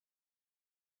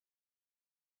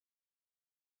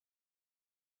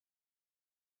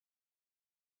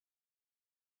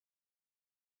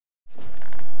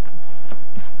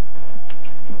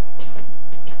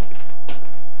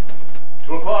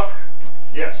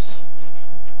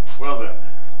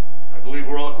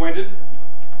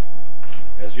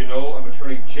As you know, I'm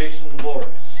attorney Jason Lawrence.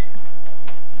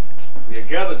 We are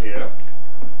gathered here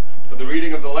for the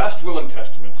reading of the last will and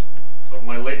testament of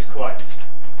my late client,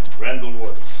 Randall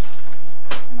Woods.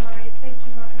 I'm all right, thank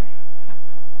you, Mother.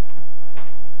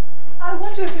 I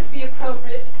wonder if it'd be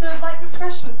appropriate to serve light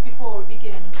refreshments before we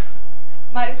begin.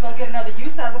 Might as well get another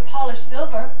use out of the polished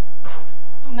silver.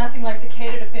 Nothing like the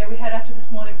catered affair we had after this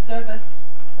morning's service.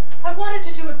 I wanted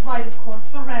to do it right, of course,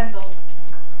 for Randall.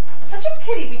 Such a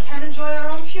pity we can't enjoy our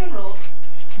own funerals.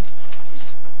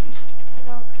 It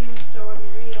all seems so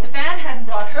unreal. If Anne hadn't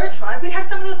brought her tribe, we'd have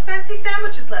some of those fancy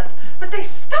sandwiches left. But they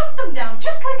stuffed them down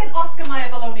just like an Oscar Mayer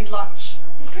bologna lunch.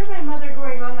 To hear my mother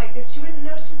going on like this, you wouldn't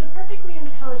know she's a perfectly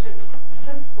intelligent,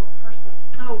 sensible person.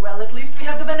 Oh, well, at least we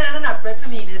have the banana nut bread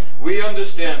from Enid. We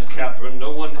understand, Catherine.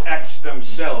 No one acts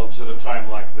themselves at a time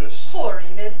like this. Poor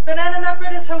Enid. Banana nut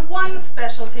bread is her one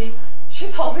specialty.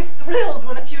 She's always thrilled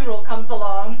when a funeral comes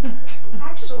along.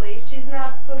 Actually, she's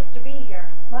not supposed to be here.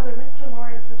 Mother, Mr.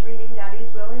 Lawrence is reading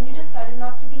Daddy's will, and you decided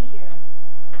not to be here.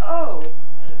 Oh,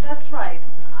 that's right.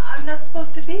 I'm not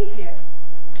supposed to be here.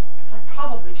 I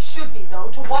probably should be, though,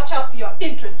 to watch out for your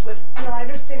interests with... No, I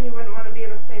understand you wouldn't want to be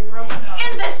in the same room with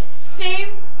her. In the same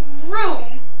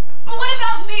room? But what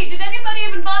about me? Did anybody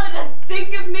even bother to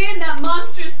think of me in that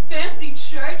monstrous fancy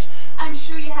church? I'm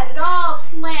sure you had it all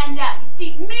planned out. You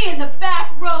see me in the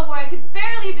back row where I could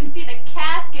barely even see the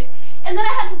casket, and then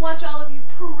I had to watch all of you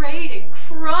parading,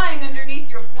 crying underneath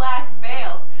your black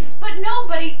veils. But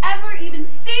nobody ever even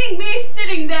seeing me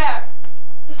sitting there.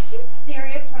 Is she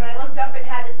serious when I looked up and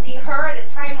had to see her at a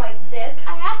time like this?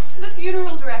 I asked the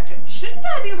funeral director, shouldn't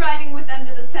I be riding with them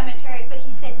to the cemetery? But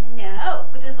he said no,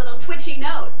 with his little twitchy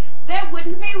nose. There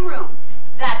wouldn't be room.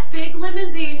 That big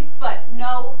limousine, but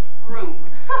no room.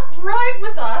 Ride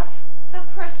with us. The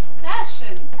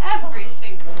procession,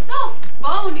 everything so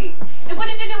phony. And what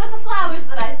did you do with the flowers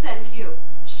that I sent you?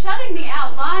 Shutting me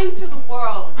out, lying to the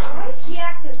world. Why does she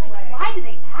act this way? Why do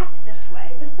they act this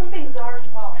way? As if something's our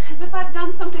fault. As if I've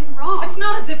done something wrong. It's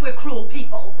not as if we're cruel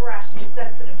people. Brash and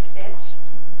sensitive bitch.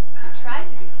 I tried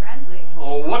to be friendly.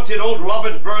 Oh, what did old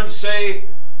Robert Burns say?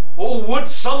 Oh, would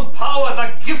some power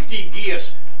the gifty gie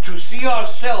us to see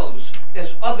ourselves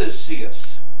as others see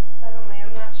us. Suddenly,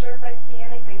 I'm not sure if I see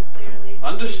anything clearly.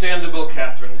 Understandable,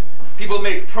 Catherine. People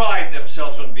may pride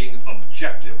themselves on being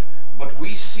objective, but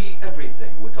we see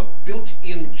everything with a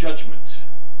built-in judgment.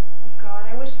 God,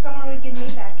 I wish someone would give me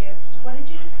that gift. What did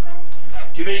you just say?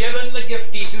 To be given the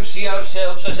gifty to see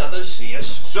ourselves as others see us.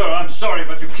 Sir, I'm sorry,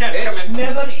 but you can't come It's in.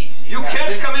 never easy. You Captain.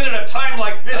 can't come in at a time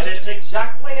like this. But it's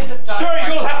exactly at a time. Sir, like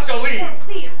you'll have this. to leave. No,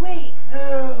 please, wait.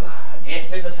 Oh, a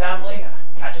death in the family, a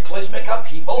cataclysmic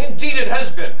upheaval. Indeed, it has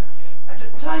been. At a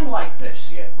time like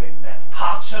this, yet, when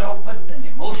hearts are open and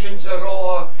emotions are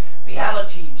raw,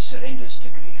 reality surrenders to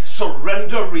grief.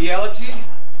 Surrender reality?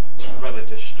 It's rather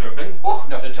disturbing. Oh,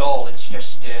 not at all. It's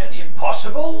just the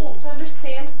impossible To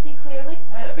understand, to see clearly?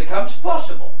 becomes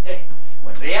possible.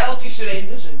 When reality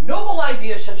surrenders, a noble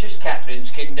idea such as Catherine's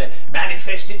can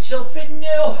manifest itself in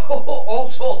all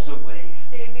sorts of ways.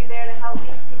 So you'd be there to help me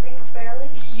see things fairly?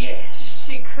 Yes.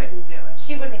 She couldn't do it.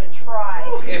 She wouldn't even try.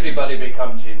 Oh, everybody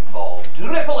becomes involved.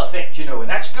 Ripple effect, you know, and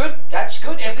that's good. That's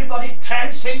good. Everybody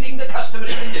transcending the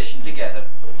customary condition together.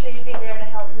 So you'd be there to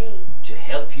help me? To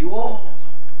help you all.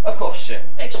 Of course,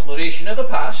 exploration of the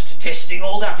past, testing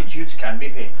old attitudes can be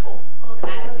painful. Old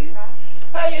attitudes.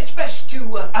 It's best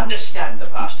to understand the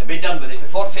past, to be done with it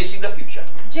before facing the future.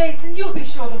 Jason, you'll be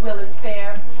sure the will is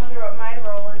fair. I wonder what my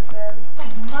role has been.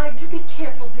 Oh, my, do be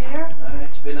careful, dear.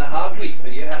 It's been a hard week for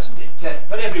you, hasn't it?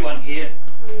 For everyone here.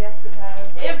 Oh, yes, it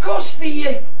has. Of course,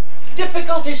 the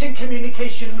difficulties in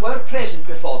communication were present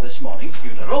before this morning's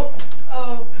funeral.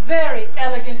 Oh, very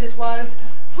elegant it was.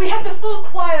 We had the full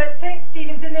choir at St.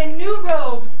 Stephen's in their new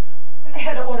robes, and they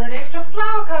had to order an extra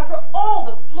flower car for all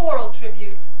the floral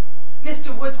tributes.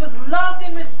 Mr. Woods was loved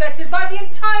and respected by the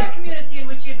entire community in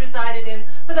which he had resided in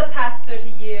for the past 30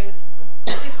 years.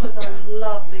 It was a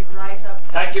lovely write-up.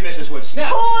 Thank you, Mrs. Woods. Now,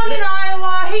 Born in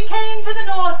Iowa, he came to the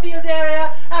Northfield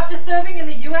area after serving in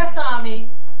the U.S.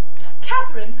 Army.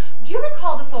 Catherine, do you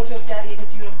recall the photo of Daddy in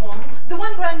his uniform? The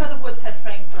one Grandmother Woods had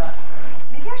framed for us.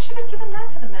 Maybe I should have given that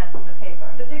to the man from the paper.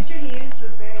 The picture he used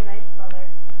was very nice, Mother.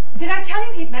 Did I tell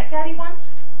him he'd met Daddy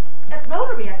once? At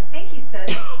Rotary, I think he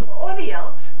said. Or the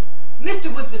Elks.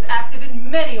 Mr. Woods was active in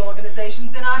many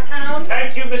organizations in our town.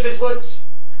 thank you, Mrs. Woods.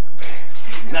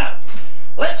 Now,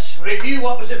 let's review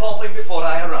what was evolving before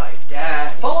I arrived.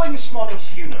 Following this morning's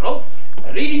funeral,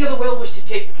 a reading of the will was to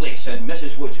take place, and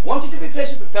Mrs. Woods wanted to be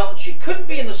present but felt that she couldn't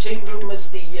be in the same room as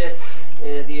the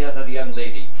other young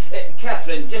lady.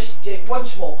 Catherine, just one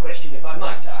small question, if I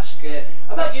might ask,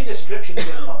 about your description of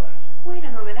your mother. Wait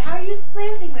a moment.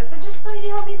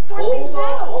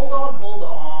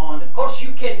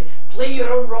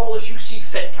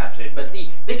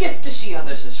 The gift to see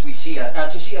others as we see,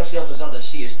 to see ourselves as others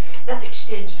see us, that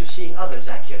extends to seeing others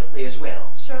accurately as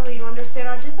well. Surely you understand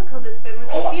how difficult it's been with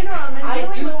the funeral and then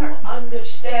dealing with her. I do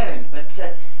understand, but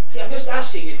see, I'm just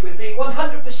asking if we're being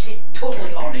 100%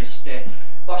 totally honest.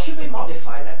 Or should we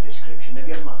modify that description of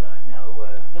your mother? Now,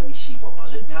 let me see, what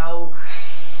was it now?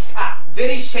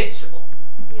 Very sensible.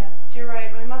 Yes, you're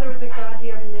right. My mother was a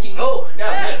goddamn ninny. Oh,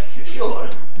 now, you're sure?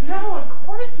 No, of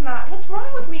course not. What's wrong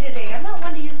with me today? I'm not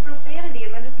one to use profanity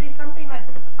and then to say something like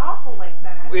awful like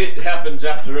that. It happens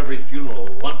after every funeral.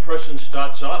 One person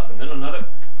starts off and then another.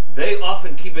 They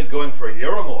often keep it going for a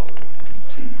year or more.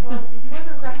 Well, for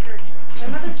the record, my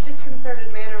mother's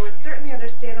disconcerted manner was certainly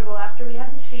understandable after we had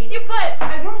to see. Yeah, but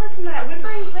I won't listen to that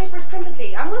whimpering play for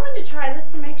sympathy. I'm willing to try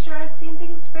this to make sure I've seen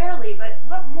things fairly, but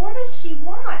what more does she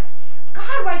want?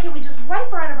 God, why can't we just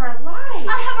wipe her out of our lives?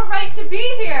 I have a right to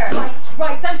be here.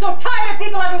 Rights. I'm so tired of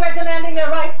people everywhere demanding their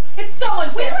rights. It's so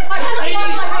unfair. Ladies, all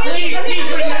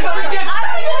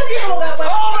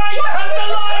right, cut the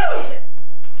lights!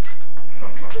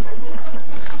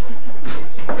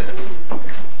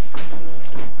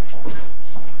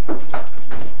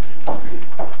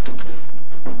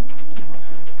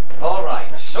 All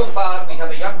right, so far we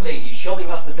have a young lady showing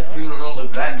up at the funeral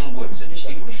of Randall Woods, a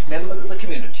distinguished member of the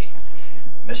community.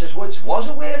 Mrs. Woods was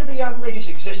aware of the young lady's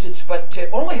existence, but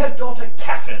only her daughter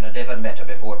Catherine had ever met her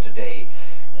before today.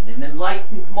 And in an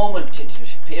enlightened moment, it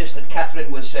appears that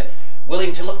Catherine was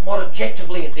willing to look more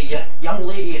objectively at the young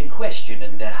lady in question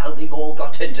and how they all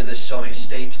got into this sorry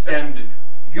state. And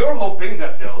you're hoping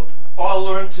that they'll all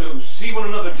learn to see one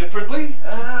another differently?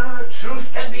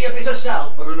 Truth can be a bitter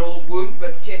salve for an old wound,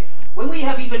 but when we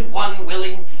have even one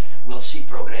willing, we'll see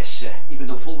progress, even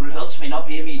though full results may not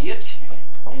be immediate.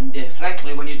 And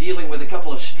frankly, when you're dealing with a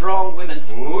couple of strong women...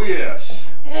 Oh, yes.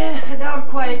 And our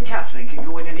quiet Catherine can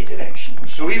go in any direction.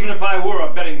 So even if I were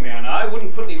a betting man, I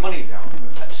wouldn't put any money down.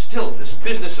 Still, this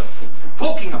business of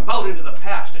poking about into the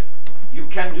past, you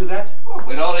can do that? Oh,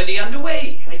 we're already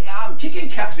underway. I'm taking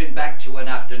Catherine back to an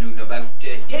afternoon about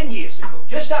 10 years ago,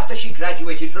 just after she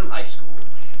graduated from high school.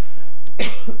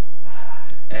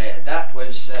 That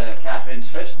was Catherine's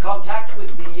first contact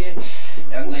with the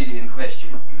young lady in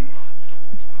question.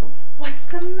 What's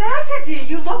the matter, dear?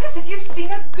 You look as if you've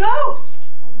seen a ghost.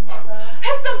 Oh, Mother.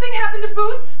 Has something happened to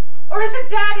Boots? Or is it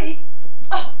Daddy?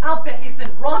 Oh, I'll bet he's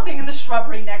been romping in the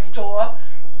shrubbery next door.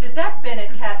 Did that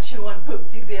Bennett cat chew on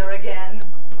Bootsy's ear again?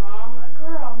 Oh, Mom, a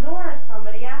girl, Nora,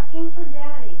 somebody asking for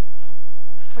Daddy.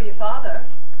 For your father?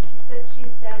 She said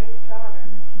she's Daddy's daughter.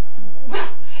 Well,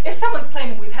 if someone's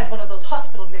claiming we've had one of those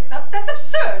hospital mix-ups, that's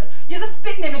absurd. You're the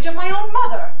spitting image of my own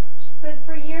mother. She said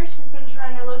for years she's been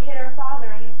trying to locate her father,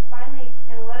 and finally,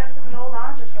 in a letter from an old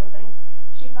aunt or something,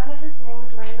 she found out his name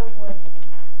was Randall Woods.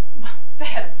 Well, for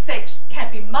heaven's sake, it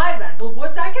can't be my Randall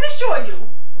Woods, I can assure you.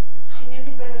 She knew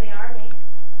he'd been in the army,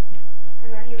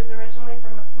 and that he was originally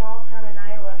from a small town in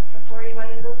Iowa before he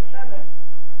went into the service.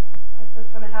 This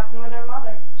is when it happened with her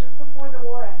mother, just before the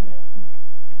war ended.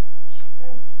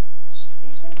 She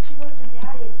said she wrote to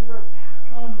Daddy and he wrote back.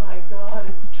 Oh my God,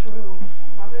 it's true. Oh,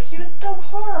 Mother, she was so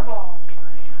horrible.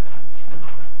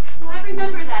 Well, I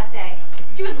remember that day.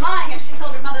 She was lying if she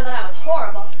told her mother that I was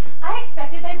horrible. I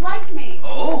expected they'd like me.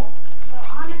 Oh? Well,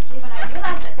 honestly, when I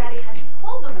realized that Daddy hadn't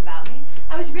told them about me,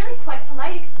 I was really quite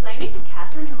polite explaining to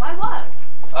Catherine who I was.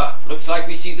 Looks like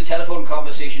we see the telephone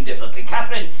conversation differently.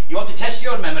 Catherine, you want to test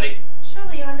your memory?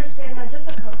 Surely you understand how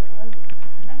difficult it was.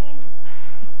 I mean,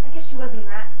 I guess she wasn't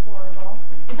that horrible.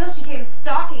 Until she came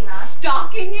stalking us.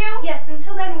 Stalking you? Yes,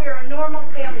 until then we were a normal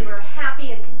family. We were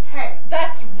happy and content.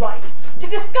 That's right. To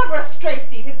discover a stray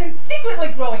seed had been secretly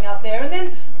growing out there, and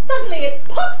then suddenly it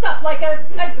pops up like a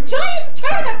giant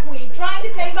turnip weed trying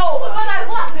to take over. But I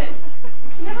wasn't.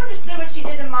 She never understood what she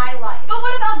did in my life. But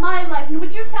what about my life? And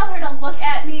would you tell her to look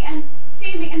at me and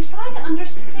see me and try to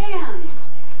understand?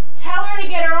 Tell her to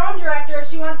get her own director if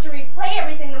she wants to replay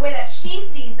everything the way that she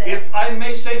sees it. If I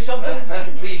may say something?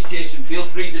 Please, Jason, feel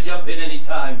free to jump in any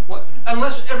time. What?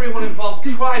 Unless everyone involved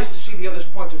tries to see the other's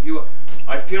point of view,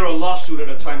 I fear a lawsuit at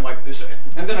a time like this,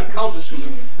 and then a countersuit,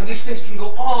 and these things can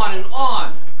go on and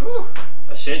on. Whew.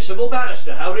 A sensible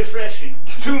barrister, how refreshing.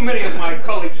 Too many of my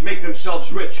colleagues make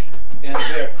themselves rich and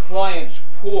their clients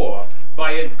poor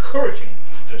by encouraging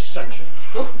dissension.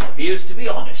 Appears to be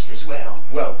honest as well.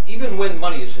 Well, even when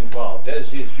money is involved,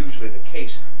 as is usually the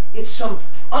case, it's some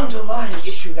underlying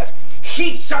issue that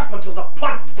heats up until the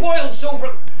pot boils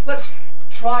over. Let's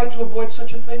try to avoid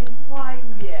such a thing. Why,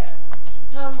 yes,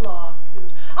 a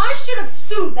lawsuit. I should have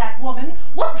sued that woman.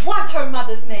 What was her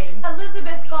mother's name?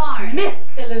 Elizabeth Barnes.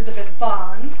 Miss Elizabeth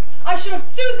Barnes. I should have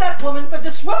sued that woman for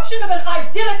disruption of an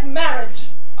idyllic marriage.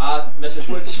 Mrs.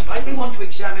 Woods, might we want to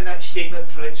examine that statement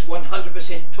for its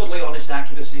 100% totally honest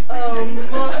accuracy? Oh,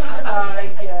 must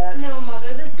I get? No,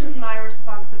 Mother, this is my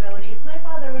responsibility. My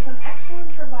father was an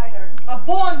excellent provider. A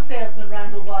born salesman,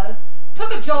 Randall was.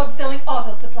 Took a job selling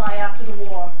auto supply after the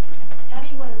war.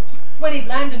 Daddy was... When he'd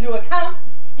land a new account,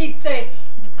 he'd say,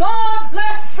 "God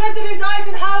bless President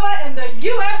Eisenhower and the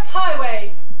U.S.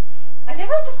 highway." I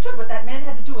never understood what that man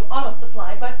had to do with auto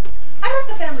supply, but I left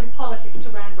the family's politics to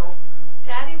Randall.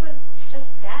 Daddy was just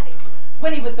Daddy.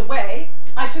 When he was away,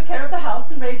 I took care of the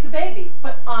house and raised the baby,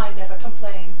 but I never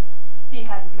complained. He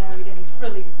hadn't married any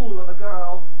frilly fool of a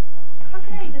girl. How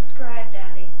can I describe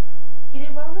Daddy? He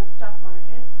did well in the stock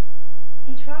market.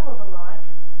 He traveled a lot.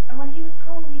 And when he was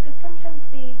home, he could sometimes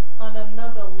be... On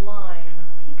another line.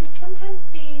 He could sometimes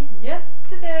be...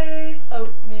 Yesterday's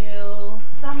oatmeal.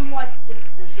 somewhat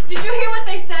distant. Did you hear what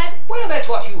they said? Well, that's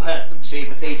what you heard them say,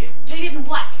 but they didn't. They didn't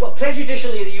what? Well,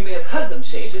 prejudicially you may have heard them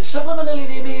say it, and subliminally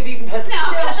they may have even heard No,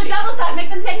 cut themselves the say it. double time. Make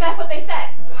them take back what they said.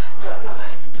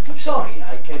 I'm sorry,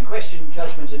 I can question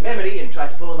judgment and memory and try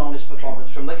to pull an honest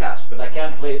performance from the cast, but I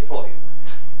can't play it for you.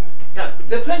 Now,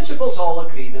 the principals all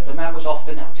agree that the man was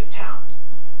often out of town.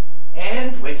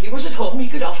 And when he was at home, he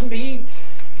could often be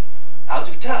out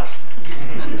of town.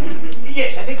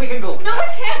 Yes, I think we can go. No, I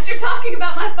can't. You're talking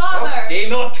about my father. De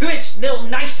no twist nil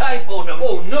nisi bonum.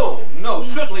 Oh, no,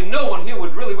 certainly no one here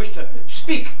would really wish to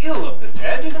speak ill of the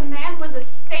dead. The man was a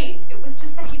saint. It was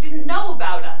just that he didn't know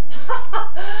about us.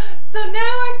 So now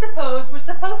I suppose we're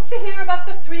supposed to hear about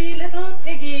the 3 little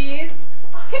piggies.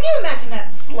 Can you imagine that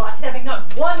slut having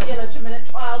not 1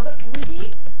 illegitimate child, but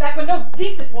 3? Back when no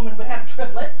decent woman would have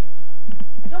triplets.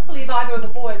 I don't believe either of the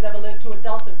boys ever lived to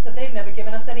adulthood, so they've never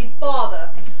given us any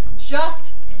bother.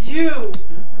 Just you.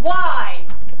 Why?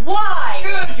 Why?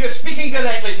 Good, you're speaking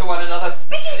directly to one another.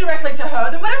 Speaking directly to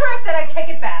her, then whatever I said, I take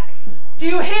it back. Do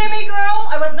you hear me, girl?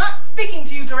 I was not speaking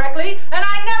to you directly, and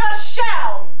I never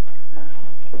shall.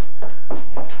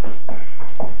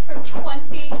 For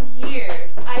 20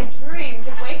 years, I dreamed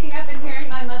of waking up and hearing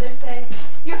my mother say,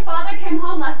 "Your father came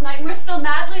home last night and we're still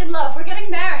madly in love. We're getting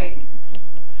married."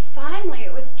 Finally,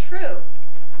 it was true.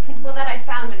 Well, that I'd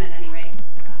found him at any rate.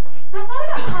 And I thought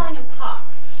about calling him Pop,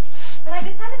 but I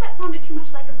decided that sounded too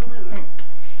much like a balloon.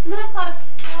 And then I thought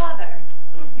of Father.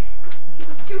 It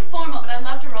was too formal, but I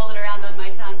love to roll it around on my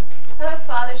tongue. I thought,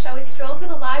 "Father, shall we stroll to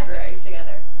the library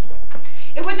together?"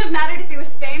 It wouldn't have mattered if he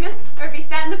was famous or if he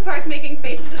sat in the park making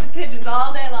faces at the pigeons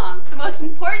all day long. The most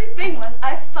important thing was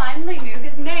I finally knew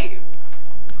his name.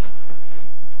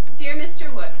 Dear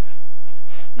Mr. Woods,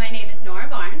 my name is Nora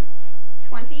Barnes,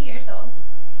 20 years old,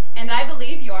 and I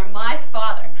believe you are my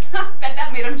father. Bet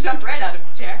that made him jump right out of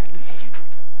his chair.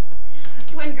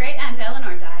 When great Aunt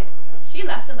Eleanor died, she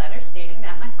left a letter stating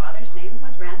that my father's name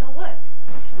was Randall Woods.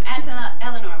 Aunt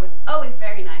Eleanor was always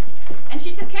very nice, and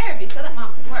she took care of me so that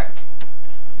Mom could work.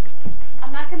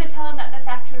 I'm not going to tell him that the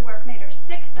factory work made her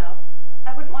sick, though.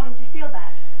 I wouldn't want him to feel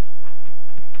bad.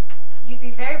 You'd be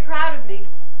very proud of me.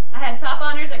 I had top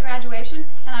honors at graduation,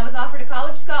 and I was offered a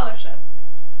college scholarship.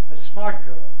 A smart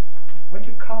girl. Went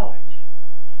to college.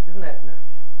 Isn't that nice?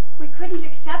 We couldn't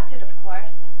accept it, of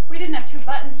course. We didn't have 2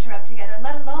 buttons to rub together,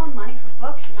 let alone money for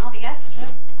books and all the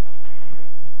extras.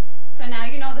 So now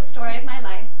you know the story of my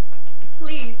life.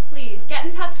 Please, please, get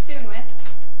in touch soon with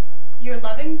your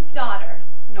loving daughter,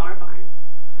 Nora Barnes.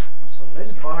 So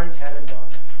Miss Barnes had a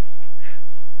daughter.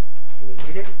 Can you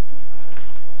read it?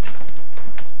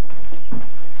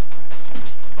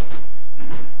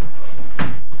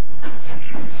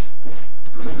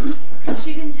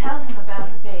 She didn't tell him about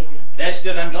her baby.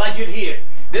 Esther, I'm glad you're here.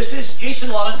 This is Jason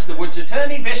Lawrence, the Woods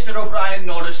attorney, Vester O'Brien,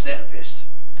 Nora's therapist.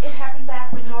 It happened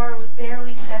back when Nora was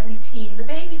barely 17. The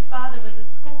baby's father was a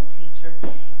school teacher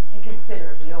and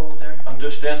considerably older.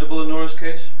 Understandable in Nora's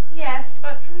case? Yes,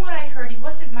 but from what I heard, he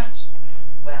wasn't much...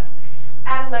 Well,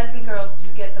 adolescent girls do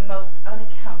get the most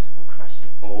unaccountable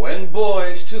crushes. Oh, and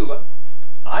boys, too.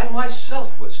 I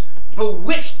myself was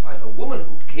bewitched by the woman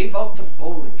who gave out the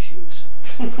bowling shoes.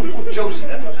 Josie,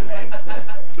 that was her name.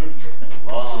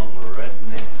 Long red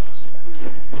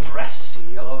nails, brassy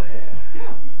yellow hair.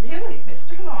 Oh, really,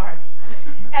 Mr. Lawrence?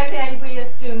 And may we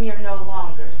assume you're no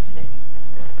longer smitten?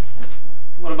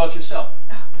 What about yourself?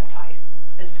 Oh, no, I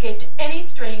escaped any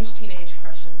strange teenage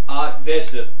crushes.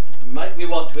 Vester, might we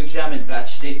want to examine that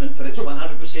statement for its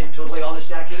 100% totally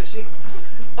honest accuracy?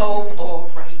 Oh,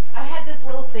 all right. I had this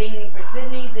little thing for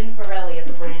Sidney Zinfarelli at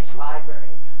the branch library.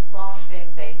 Long, thin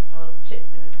face, and a little chip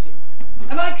in his tooth.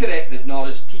 Am I correct that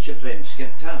Nora's teacher friend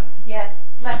skipped town? Yes,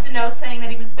 left a note saying that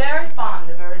he was very fond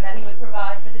of her and that he would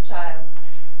provide for the child.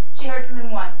 She heard from him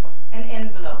once, an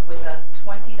envelope with a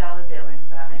 $20 bill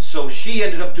inside. So she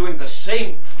ended up doing the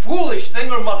same foolish thing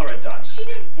her mother had done. She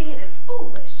didn't see it as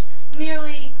foolish,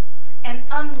 merely an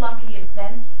unlucky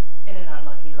event in an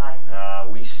unlucky life. Ah,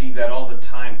 we see that all the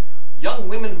time. Young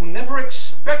women who never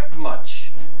expect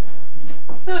much.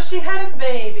 So she had a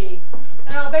baby,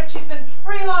 and I'll bet she's been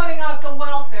freeloading off the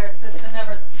welfare system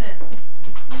ever since.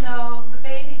 No, the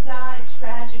baby died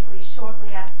tragically shortly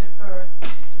after birth.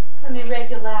 Some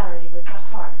irregularity with the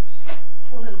heart.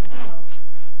 Poor little fellow.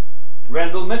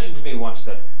 Randall mentioned to me once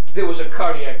that there was a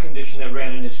cardiac condition that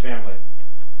ran in his family.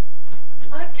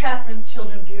 Aren't Catherine's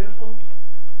children beautiful?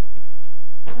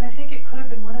 And I think it could have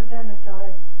been one of them that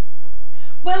died.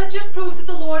 Well, it just proves that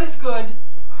the Lord is good.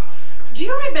 Do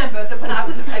you remember that when I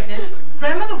was pregnant,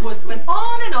 Grandmother Woods went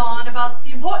on and on about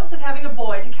the importance of having a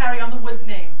boy to carry on the Woods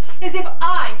name, as if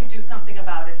I could do something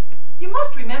about it? You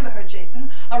must remember her, Jason,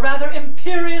 a rather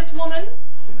imperious woman.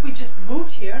 We just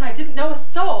moved here and I didn't know a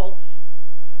soul.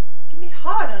 It can be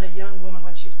hard on a young woman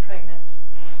when she's pregnant.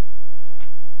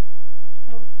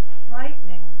 So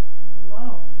frightening and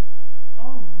alone.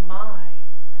 Oh my.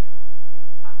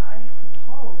 I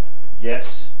suppose. Yes,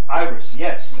 Iris,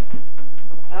 yes.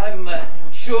 I'm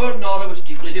sure Nora was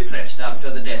deeply depressed after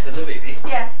the death of the baby.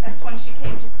 Yes, that's when she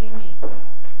came to see me.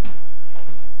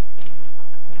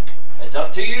 It's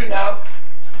up to you now.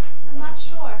 I'm not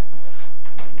sure.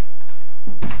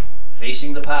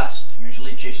 Facing the past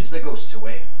usually chases the ghosts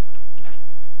away.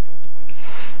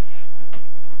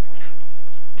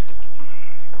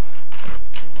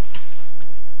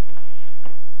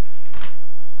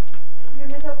 You're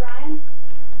Miss O'Brien?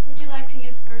 Would you like to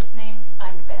use first names?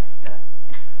 I'm Vesta.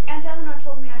 Aunt Eleanor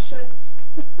told me I should.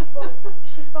 Well,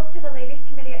 she spoke to the ladies'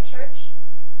 committee at church,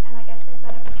 and I guess they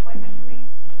set up an appointment for me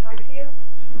to talk to you.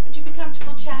 Would you be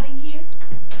comfortable chatting here?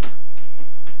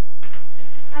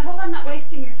 I hope I'm not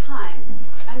wasting your time.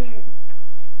 I mean,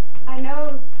 I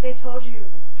know they told you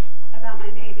about my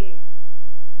baby,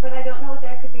 but I don't know what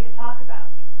there could be to talk about.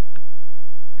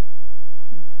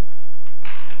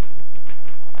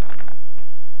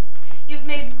 You've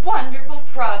made wonderful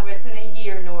progress in a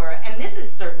year, Nora, and this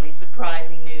is certainly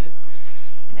surprising news.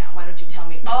 Now, why don't you tell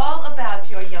me all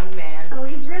about your young man? Oh,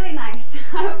 he's really nice.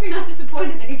 I hope you're not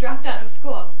disappointed that he dropped out of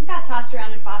school. He got tossed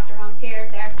around in foster homes here,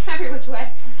 there, every which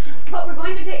way. But we're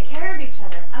going to take care of each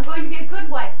other. I'm going to be a good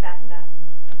wife, Vesta.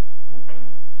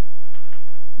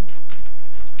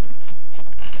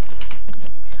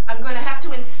 I'm going to have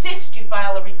to insist you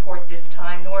file a report this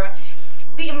time, Nora.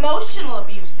 The emotional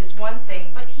abuse is one thing,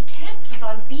 but he can't keep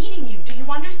on beating you. Do you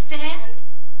understand?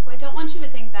 Well, I don't want you to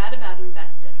think bad about him,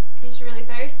 Vesta. He's really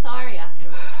very sorry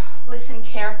afterwards. Listen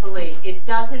carefully. It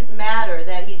doesn't matter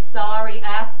that he's sorry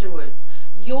afterwards.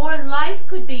 Your life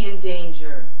could be in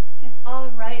danger. It's all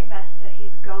right, Vesta.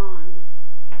 He's gone.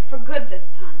 For good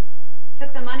this time.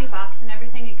 Took the money box and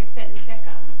everything he could fit in the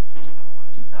pickup. Oh,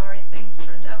 I'm sorry things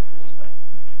turned out this way.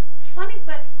 Funny,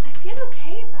 but I feel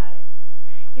okay about it.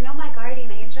 You know my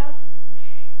guardian angel?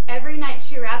 Every night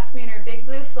she wraps me in her big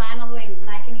blue flannel wings and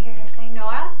I can hear her say,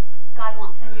 Nora, God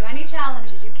won't send you any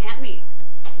challenges you can't meet.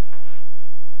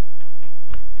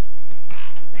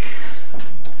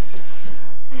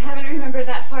 I haven't remembered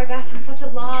that far back in such a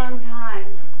long time.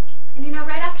 And you know,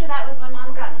 right after that was when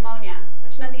Mom got pneumonia,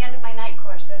 which meant the end of my night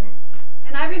courses.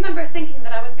 And I remember thinking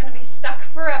that I was going to be stuck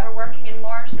forever working in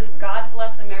Morris's God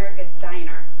Bless America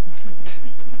diner.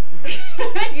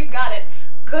 You got it.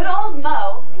 Good old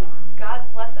Mo and his God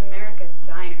Bless America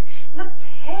diner. The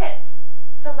pits.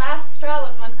 The last straw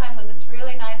was one time when this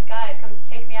really nice guy had come to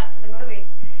take me out to the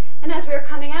movies. And as we were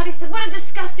coming out, he said, what a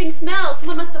disgusting smell.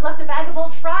 Someone must have left a bag of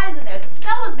old fries in there. The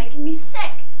smell was making me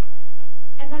sick.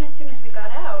 And then as soon as we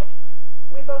got out,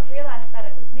 we both realized that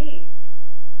it was me.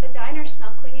 The diner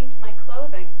smell clinging to my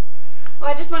clothing. Oh,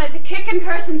 I just wanted to kick and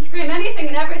curse and scream anything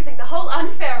and everything. The whole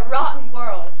unfair, rotten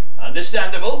world.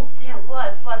 Understandable. Yeah, it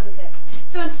was, wasn't it?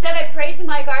 So instead I prayed to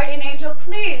my guardian angel,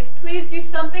 please, please do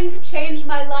something to change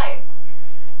my life.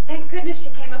 Thank goodness she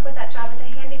came up with that job at the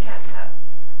handicapped house.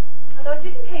 Although it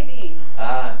didn't pay beans.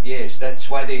 Ah, yes, that's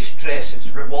why they stress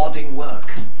it's rewarding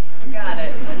work. Got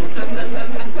it.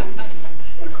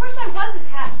 Of course I was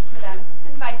attached to them,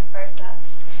 and vice versa.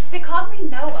 They called me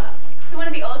Noah, so one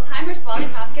of the old-timers, Wally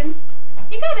Tompkins,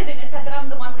 he got it in his head that I'm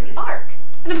the one with the ark,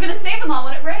 and I'm going to save them all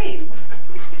when it rains.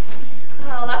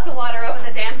 Oh, lots of water over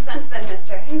the dam since then,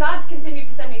 mister, and God's continued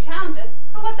to send me challenges,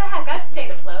 but what the heck, I've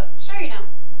stayed afloat. Sure, you know,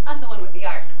 I'm the one with the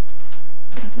ark.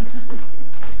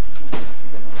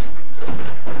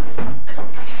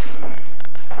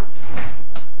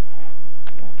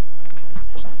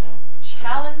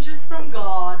 Challenges from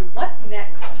God. What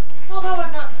next? Although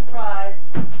I'm not surprised.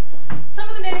 Some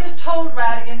of the neighbors told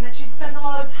Radigan that she'd spent a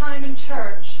lot of time in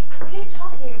church. What are you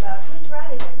talking about? Who's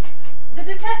Radigan?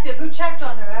 The detective who checked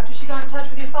on her after she got in touch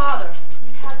with your father.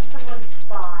 You had someone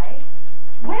spy?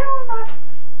 Well, not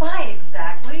spy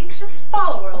exactly, just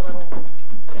follow her a little.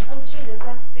 Oh, gee, does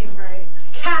that seem right?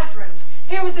 Catherine,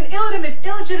 here was an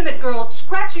illegitimate girl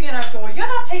scratching at our door. You're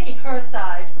not taking her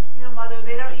side. You know, Mother,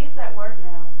 they don't use that word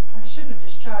now. I shouldn't have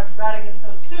discharged Radigan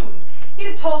so soon.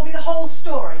 He'd have told me the whole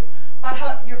story about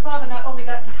how your father not only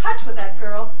got in touch with that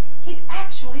girl, he'd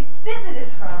actually visited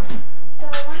her. Still,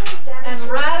 I wonder if Daddy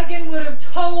And Radigan would have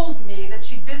told me that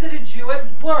she visited you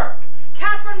at work.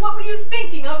 Catherine, what were you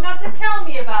thinking of not to tell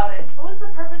me about it? What was the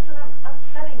purpose of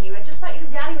upsetting you? I just thought you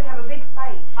and Daddy would have a big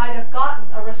fight. I'd have gotten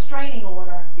a restraining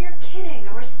order. You're kidding.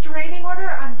 A restraining order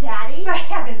on Daddy? For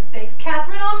heaven's sakes,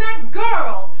 Catherine, on that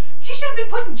girl! She should have been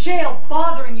put in jail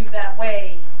bothering you that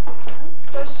way. I don't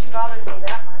suppose she bothered me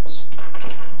that much.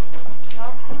 It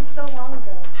all seems so long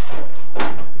ago.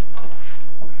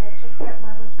 I just got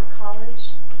out of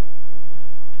college.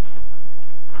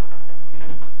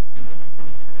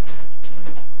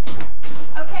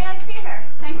 Okay, I see her.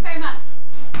 Thanks very much.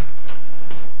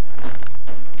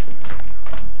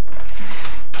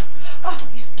 Oh,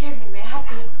 you scared me. May I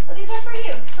help you? Well, these are for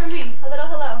you. For me. A little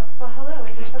hello. Well, hello.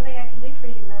 Is there something I can do for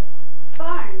you, miss?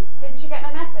 Barnes, didn't you get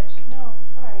my message? No, I'm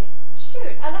sorry.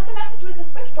 Shoot, I left a message with the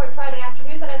switchboard Friday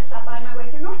afternoon, but I'd stop by my way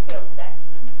through Northfield today.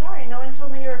 I'm sorry. No one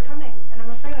told me you were coming. And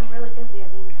I'm afraid I'm really busy. I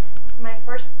mean, this is my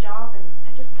first job, and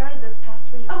I just started this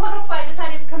past week. Oh, well, that's why I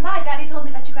decided to come by. Daddy told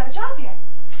me that you got a job here.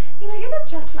 You know, you look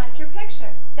just like your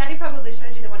picture. Daddy probably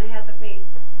showed you the one he has of me.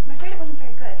 I'm afraid it wasn't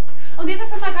very good. Oh, these are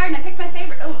from my garden. I picked my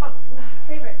favorite.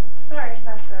 Favorites. Sorry.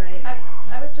 That's all right.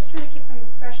 I was just trying to keep them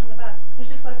fresh on the bus. You're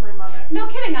just like my mother. No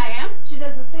kidding, I am. She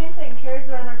does the same thing, carries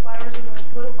around her flowers in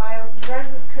those little vials and drives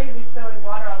us crazy spilling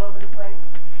water all over the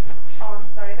place. Oh, I'm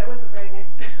sorry, that wasn't very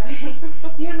nice to say.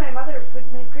 You and my mother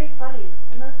would make great buddies.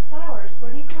 And those flowers,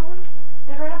 what do you call them?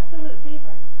 They're her absolute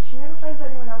favorites. She never finds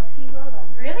anyone else who can grow them.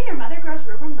 Really? Your mother grows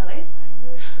rhubarb lilies? I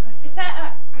really should have Is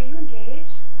that, are you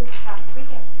engaged? this past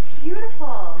weekend. It's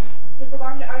beautiful. It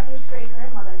belonged to Arthur's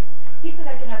great-grandmother. He said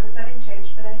I could have the setting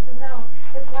changed, but I said no.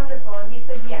 It's wonderful, and he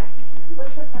said yes.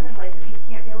 What's the fun in life if you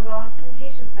can't be a little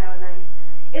ostentatious now and then?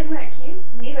 Isn't that cute?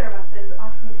 Neither of us is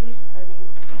ostentatious, I mean.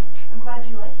 I'm glad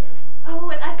you like it.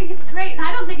 Oh, and I think it's great, and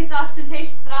I don't think it's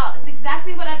ostentatious at all. It's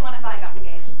exactly what I'd want if I got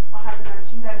engaged. I'll have the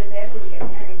matching diamond band when we get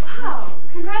married. Wow,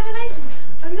 congratulations.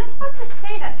 Oh, you're not supposed to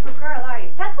say that to a girl, are you?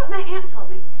 That's what my aunt told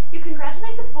me. You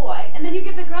congratulate the boy, and then you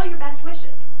give the girl your best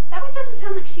wishes. That one doesn't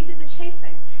sound like she did the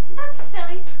chasing. Isn't that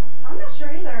silly? I'm not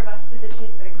sure either of us did the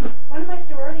chasing. One of my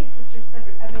sorority sisters said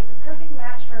I'd make the perfect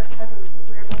match for her cousin since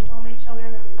we were both only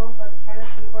children and we both loved tennis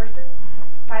and horses.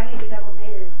 Finally, we double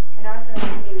dated, and Arthur and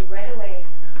I knew right away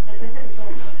that this was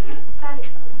it. That's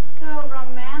so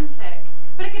romantic.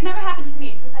 But it could never happen to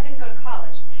me since I didn't go to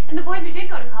college. And the boys who did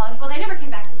go to college, well, they never came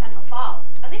back to Central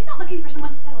Falls. At least not looking for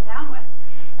someone to settle down with.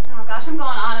 Oh gosh, I'm going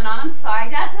on and on. I'm sorry.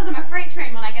 Dad says I'm a freight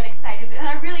train when I get excited, and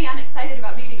I really am excited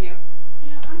about meeting you.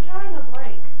 Yeah, I'm drawing a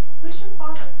blank. Who's your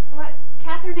father? What?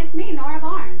 Catherine, it's me, Nora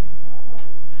Barnes.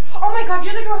 Oh my God,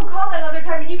 you're the girl who called that other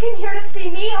time and you came here to see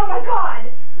me? Oh my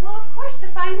God! Well, of course, to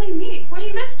finally meet. We're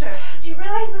sisters. Do you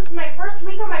realize this is my first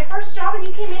week on my first job and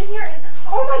you came in here and...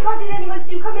 Oh my God, did anyone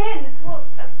see you come in? Well,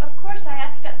 of course, I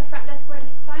asked at the front desk where to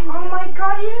find you. Oh my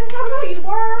God, you didn't tell me who you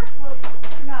were? Well,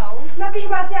 no. Nothing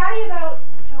about Daddy, about...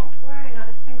 Don't worry, not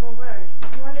a single word.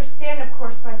 You understand, of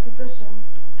course, my position.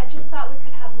 I just thought we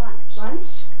could have lunch.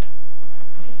 Lunch?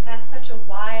 Is that such a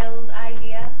wild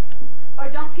idea? Or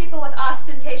don't people with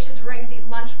ostentatious rings eat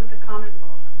lunch with the common folk?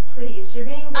 Please, you're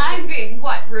being... I'm being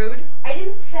what, rude? I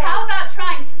didn't say... How about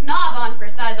trying snob on for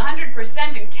size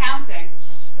 100% and counting?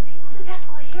 Shh, the people at the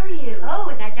desk will hear you. Oh,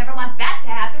 and I'd never want that to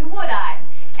happen, would I?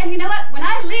 And you know what? When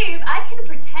I leave, I can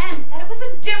pretend that it was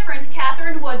a different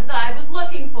Catherine Woods that I was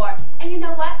looking for. And you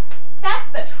know what? That's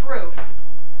the truth.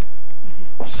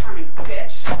 Charming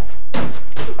bitch.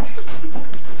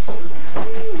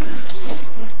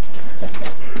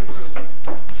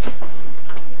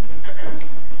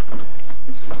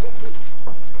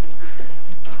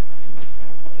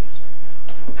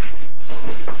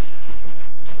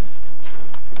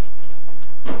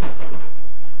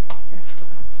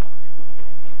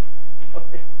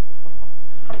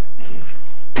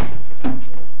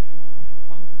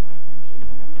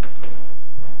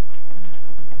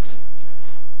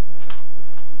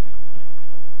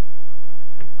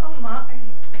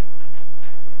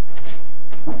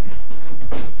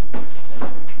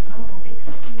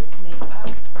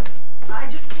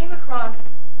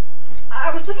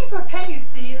 I was looking for a pen, you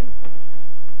see, and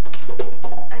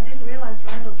I didn't realize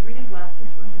Randall's reading glasses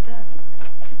were on the desk.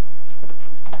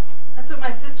 That's what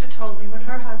my sister told me when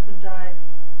her husband died.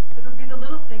 it would be the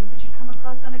little things that you'd come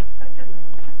across unexpectedly.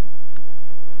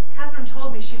 Catherine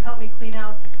told me she'd help me clean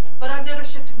out, but I've never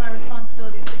shifted my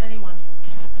responsibilities to anyone.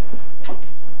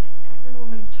 Every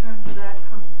woman's turn for that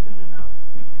comes soon enough.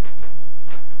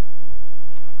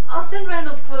 I'll send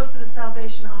Randall's clothes to the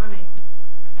Salvation Army.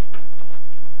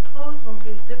 Clothes won't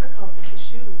be as difficult as the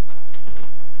shoes.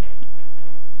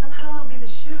 Somehow it'll be the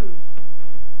shoes.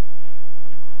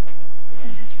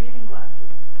 And his reading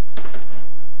glasses.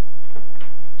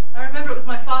 I remember it was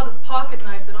my father's pocket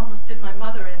knife that almost did my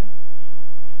mother in.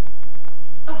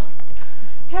 Oh,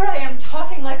 here I am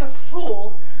talking like a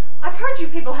fool. I've heard you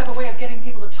people have a way of getting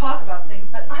people to talk about things,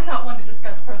 but I'm not one to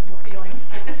discuss personal feelings,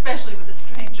 especially with a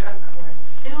stranger. Of course.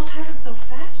 It all happened so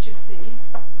fast, you see.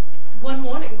 One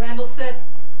morning, Randall said,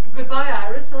 "Goodbye,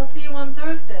 Iris. I'll see you on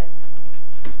Thursday."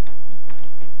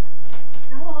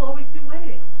 Now I'll always be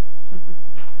waiting.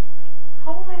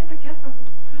 How will I ever get through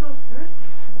those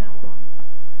Thursdays from now on?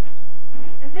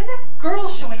 And then that girl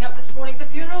showing up this morning at the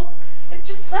funeral, it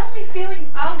just left me feeling...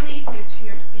 I'll leave you to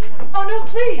your feelings. Oh, no,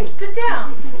 please, sit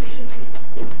down.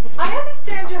 I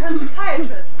understand you're her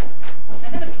psychiatrist. I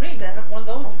never dreamed to have one of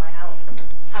those in my house.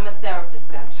 I'm a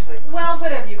therapist, actually. Well,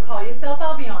 whatever you call yourself,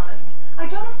 I'll be honest. I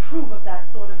don't approve of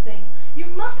that sort of thing. You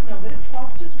must know that it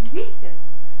fosters weakness.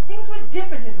 Things were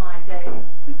different in my day.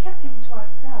 We kept things to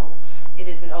ourselves. It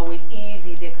isn't always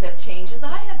easy to accept changes.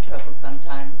 I have trouble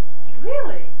sometimes.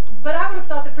 Really? But I would have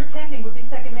thought that pretending would be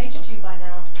second nature to you by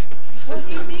now. What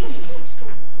do you mean?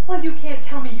 Well, you can't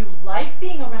tell me you like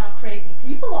being around crazy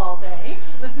people all day,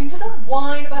 listening to them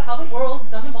whine about how the world's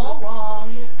done them all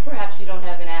wrong. Perhaps you don't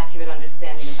have an accurate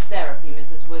understanding of therapy,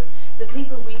 Mrs. Woods. The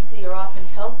people we see are often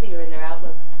healthier in their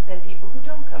outlook than people who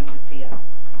don't come to see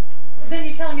us. Then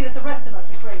you're telling me that the rest of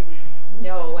us are crazy.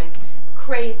 No, and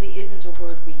crazy isn't a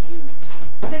word we use.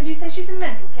 Then do you say she's a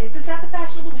mental case? Is that the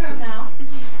fashionable term now?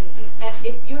 And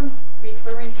if you're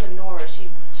referring to Nora,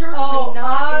 she's certainly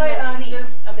not in the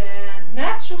least. Understand.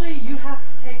 Naturally, you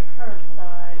have to take her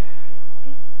side.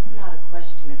 It's not a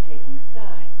question of taking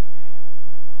sides.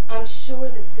 I'm sure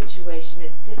the situation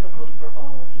is difficult for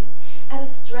all of you. At a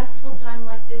stressful time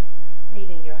like this,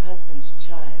 meeting your husband's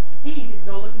child. He didn't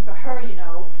go looking for her, you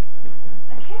know.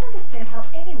 I can't understand how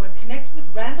anyone connected with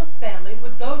Randall's family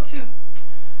would go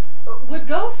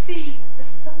see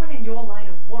someone in your line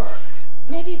of work.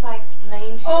 Maybe if I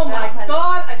explained to you Oh about my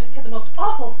God, I just had the most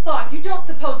awful thought. You don't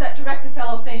suppose that director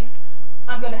fellow thinks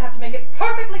I'm going to have to make it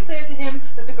perfectly clear to him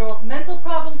that the girl's mental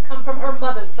problems come from her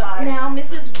mother's side. Now,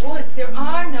 Mrs. Woods, there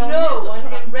are no mental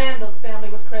one in Randall's family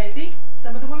was crazy.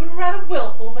 Some of the women were rather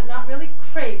willful, but not really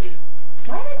crazy.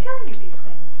 Why am I telling you these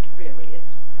things? Really,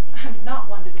 it's... I'm not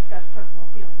one to discuss personal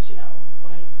feelings, you know.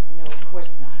 Why, no, of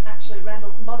course not. Actually,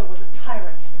 Randall's mother was a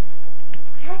tyrant.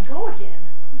 Here I go again.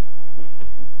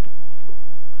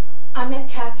 I met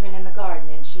Catherine in the garden,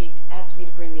 and she asked me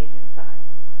to bring these inside.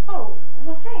 Oh,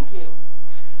 well, thank you.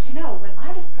 You know, when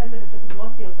I was president of the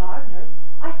Northfield Gardeners,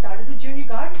 I started a junior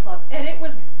garden club, and it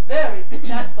was very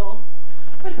successful.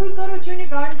 But who'd go to a junior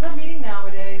garden club meeting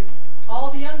nowadays? All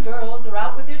the young girls are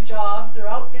out with their jobs, or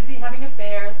out busy having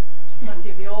affairs. Plenty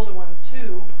of the older ones,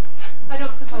 too. I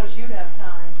don't suppose you'd have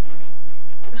time.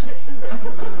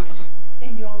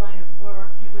 In your line of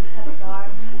work, you wouldn't have a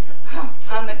garden?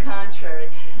 On the contrary,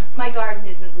 my garden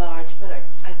isn't large, but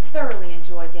I thoroughly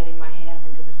enjoy getting my hands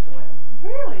into the soil.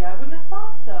 Really? I wouldn't have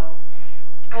thought so.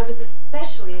 I was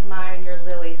especially admiring your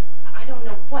lilies. I don't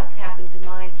know what's happened to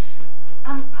mine.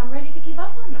 I'm ready to give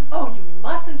up on them. Oh, you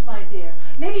mustn't, my dear.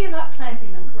 Maybe you're not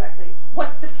planting them correctly.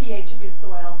 What's the pH of your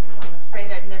soil? Oh, I'm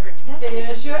afraid I've never tested it.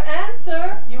 There's your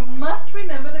answer. You must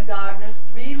remember the gardener's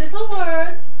 3 little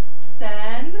words.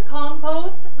 Sand,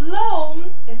 compost,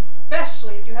 loam,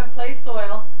 especially if you have clay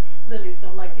soil. Lilies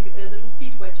don't like to get their little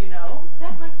feet wet, you know.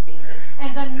 That must be it.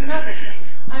 And another thing,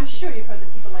 I'm sure you've heard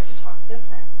that people like to talk to their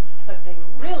plants, but they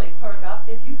really perk up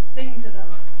if you sing to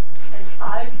them. And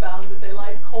I found that they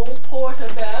like Cole Porter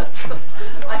best.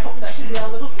 I hope that can be our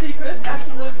little secret.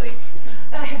 Absolutely.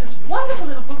 And I have this wonderful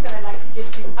little book that I'd like to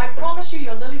give to you. I promise you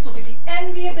your lilies will be the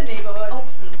envy of the neighborhood. Oh,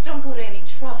 please, don't go to any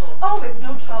trouble. Oh, it's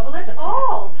no trouble at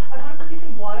all. I want to put these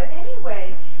in water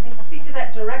anyway and speak to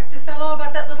that director fellow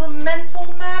about that little mental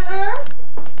matter.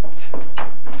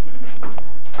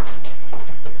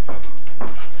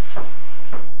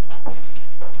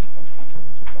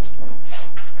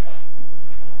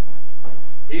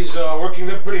 He's working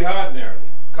them pretty hard in there.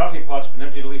 The coffee pot's been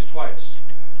emptied at least twice.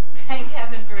 Thank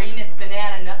heaven for Enid's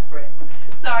banana nut bread.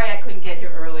 Sorry I couldn't get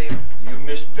here earlier. You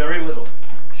missed very little.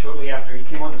 Shortly after he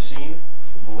came on the scene,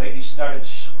 the ladies started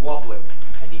squabbling,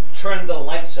 and he turned the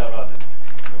lights out on them.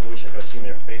 I wish I could have seen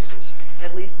their faces.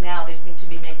 At least now they seem to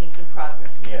be making some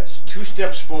progress. Yes, 2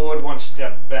 steps forward, 1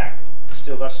 step back.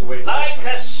 Still, that's the way it Like goes.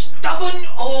 a stubborn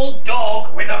old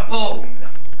dog with a bone.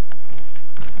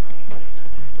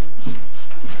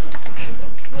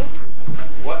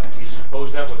 What do you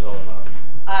suppose that was all about?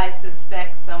 I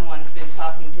suspect someone's been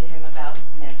talking to him about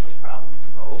mental problems.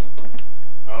 Oh?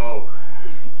 Oh.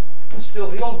 Still,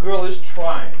 the old girl is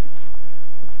trying.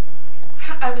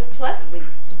 I was pleasantly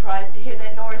surprised to hear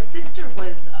that Nora's sister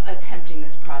was attempting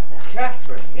this process.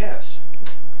 Catherine, yes.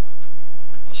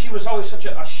 She was always such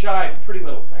a shy, pretty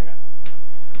little thing.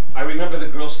 I remember the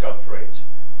Girl Scout parades.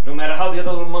 No matter how the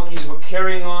other little monkeys were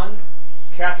carrying on,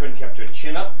 Catherine kept her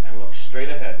chin up and looked straight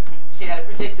ahead. She had a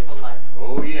predictable life.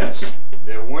 Oh, yes.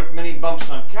 There weren't many bumps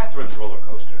on Catherine's roller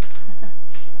coaster.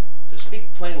 To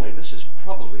speak plainly, this is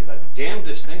probably the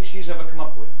damnedest thing she's ever come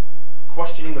up with.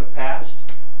 Questioning the past,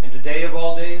 and today of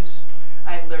all days.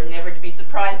 I've learned never to be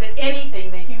surprised at anything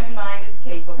the human mind is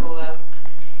capable of.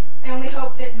 I only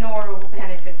hope that Nora will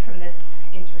benefit from this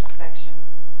introspection.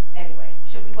 Anyway,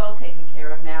 she'll be well taken care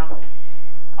of now.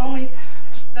 Only,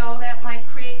 though, that might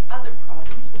create other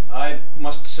problems. I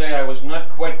must say I was not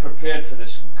quite prepared for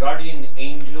this guardian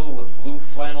angel with blue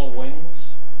flannel wings.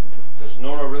 Does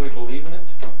Nora really believe in it?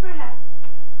 Perhaps.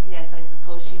 Yes, I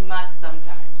suppose she must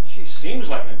sometimes. She seems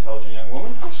like an intelligent young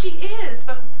woman. Oh, she is,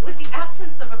 but with the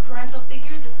absence of a parental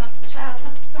figure, the child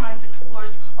sometimes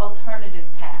explores alternative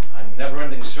paths. A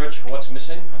never-ending search for what's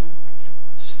missing?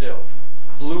 Still,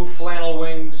 blue flannel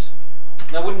wings.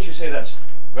 Now, wouldn't you say that's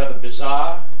rather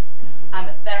bizarre? I'm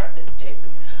a therapist, Jason.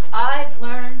 I've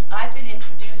been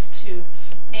introduced to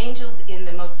angels in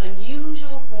the most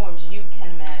unusual forms you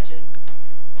can imagine.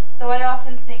 Though I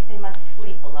often think they must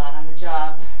sleep a lot on the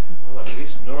job. Well, at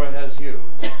least Nora has you.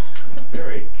 A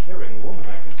very caring woman,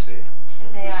 I can see.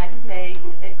 And may I say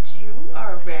that you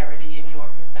are a rarity in your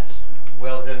profession.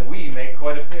 Well, then we make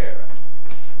quite a pair.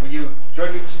 Will you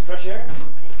join me for some fresh air?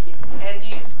 Thank you. And do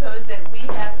you suppose that we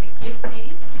have the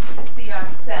giftie to see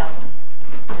ourselves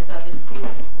as others see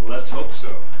us? Let's hope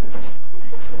so.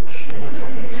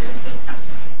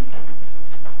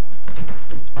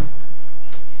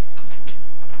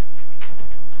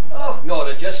 Oh,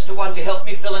 Nora, just the one to help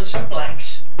me fill in some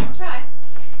blanks. I'll try.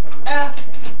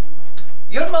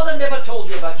 Your mother never told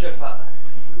you about your father.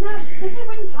 No, she simply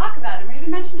wouldn't talk about him or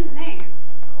even mention his name.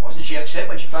 Wasn't she upset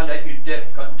when she found out you'd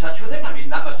got in touch with him? I mean,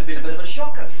 that must have been a bit of a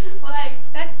shocker. Well, I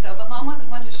expect so, but Mom wasn't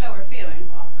one to show her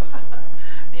feelings.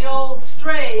 The old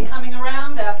stray coming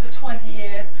around after 20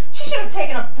 years. She should have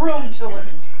taken a broom to him.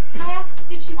 I asked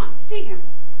did she want to see him,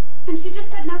 and she just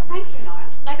said no thank you, Nora.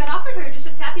 Like I'd offered her a dish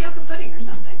of tapioca pudding or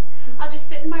something. I'll just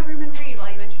sit in my room and read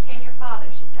while you entertain your father,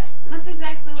 she said. And that's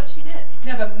exactly what she did.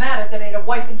 Never mattered that ain't a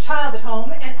wife and child at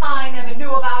home, and I never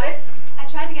knew about it. I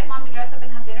tried to get Mom to dress up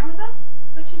and have dinner with us,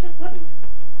 but she just wouldn't.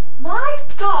 My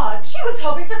God, she was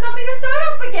hoping for something to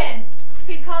start up again.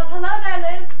 He'd call up, hello there,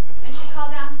 Liz, and she'd call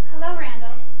down, hello,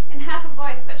 Randall, in half a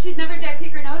voice, but she'd never dare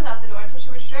peek her nose out the door until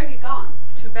she was sure he'd gone.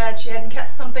 Too bad she hadn't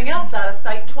kept something else out of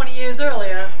sight 20 years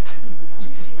earlier.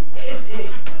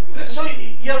 So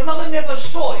your mother never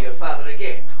saw your father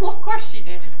again? Well, of course she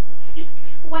did.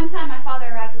 One time my father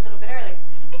arrived a little bit early.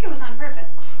 I think it was on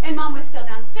purpose. And Mom was still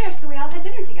downstairs, so we all had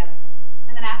dinner together.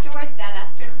 And then afterwards, Dad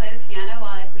asked her to play the piano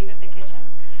while I cleaned up the kitchen.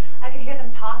 I could hear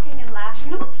them talking and laughing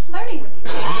and almost flirting with each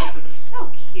other. It was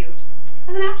so cute.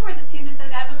 And then afterwards, it seemed as though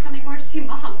Dad was coming more to see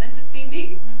Mom than to see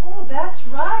me. Oh, that's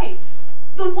right.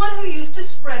 The one who used to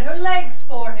spread her legs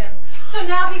for him. So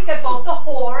now he's got both the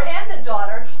whore and the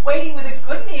daughter waiting with a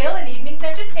good meal and evening's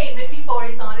entertainment before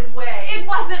he's on his way. It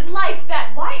wasn't like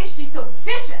that. Why is she so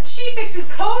vicious? She fixes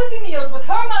cozy meals with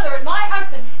her mother and my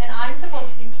husband, and I'm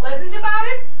supposed to be pleasant about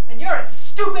it? Then you're as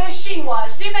stupid as she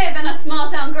was. She may have been a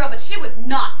small-town girl, but she was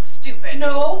not stupid.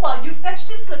 No, while you fetched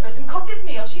his slippers and cooked his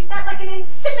meal, she sat like an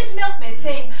insipid milkmaid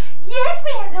saying, "Yes,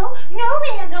 Randall. No,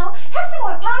 Randall. Have some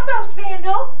more pot roast,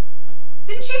 Randall."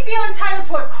 Didn't she feel entitled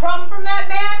to a crumb from that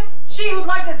man? She who'd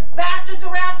liked his bastards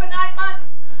around for 9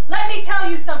 months? Let me tell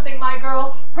you something, my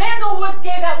girl. Randall Woods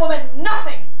gave that woman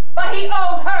nothing, but he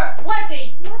owed her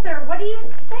plenty. Mother, what are you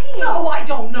saying? Oh, I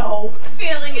don't know.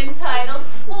 Feeling entitled?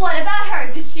 Well, what about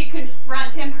her? Did she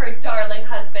confront him, her darling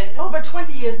husband? Over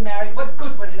 20 years married, what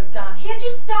good would it have done? Can't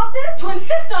you stop this? To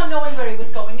insist on knowing where he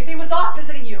was going if he was off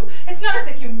visiting you. It's not as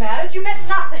if you mattered. You meant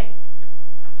nothing.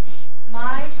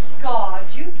 My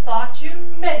God, you thought you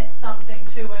meant something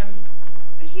to him.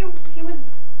 He was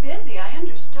busy, I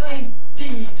understood.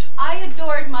 Indeed. I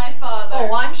adored my father.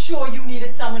 Oh, I'm sure you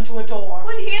needed someone to adore.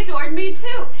 When he adored me,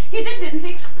 too. He did, didn't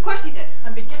he? Of course he did.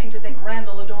 I'm beginning to think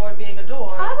Randall adored being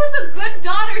adored. I was a good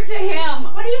daughter to him.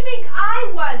 What do you think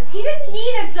I was? He didn't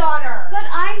need a daughter. But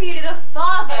I needed a father.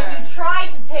 father. And you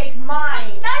tried to take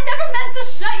mine. I never meant to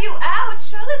shut you out.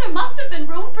 Surely there must have been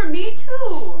room for me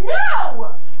too.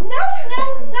 No! No,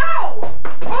 no, no!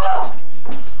 Oh!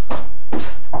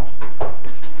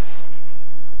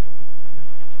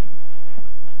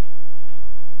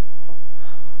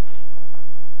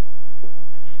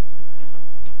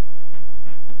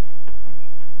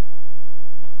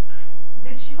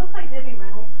 Did she look like Debbie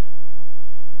Reynolds?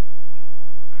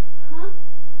 Huh?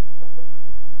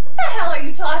 What the hell are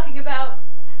you talking about?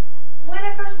 When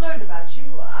I first learned about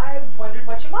you, I wondered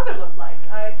what your mother looked like.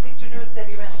 I pictured her as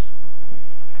Debbie Reynolds.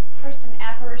 First an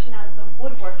apparition out of the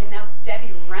woodwork, and now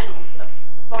Debbie Reynolds. What a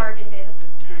bargain day this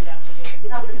has turned out to be.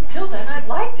 Up until then, I'd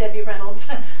liked Debbie Reynolds.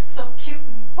 So cute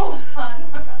and full of fun.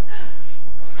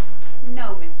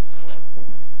 No, Mrs. Woods.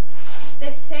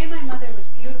 They say my mother was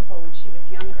beautiful when she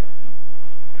was younger.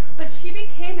 But she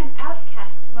became an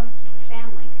outcast to most of the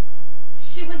family.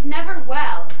 She was never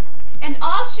well. And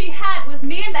all she had was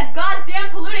me in that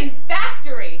goddamn polluting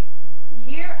factory.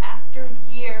 Year after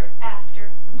year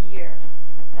after year.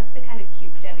 That's the kind of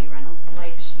cute Debbie Reynolds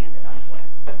life she ended up with.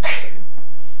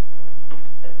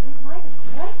 I might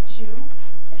have liked you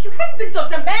if you hadn't been so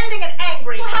demanding and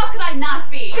angry. Well, how could I not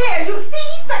be? There, you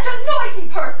see? Such a noisy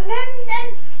person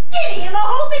and skinny, and the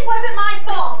whole thing wasn't my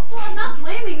fault. Well, I'm not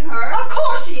blaming her. Of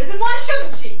course she is, and why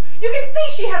shouldn't she? You can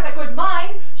see she has a good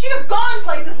mind. She'd have gone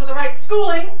places with the right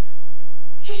schooling.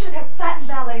 She should have had satin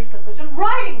ballet slippers and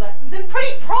riding lessons and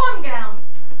pretty prom gowns.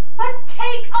 But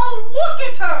take a look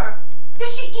at her!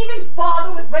 Does she even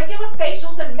bother with regular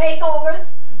facials and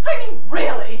makeovers? I mean,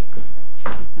 really?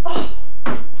 Oh.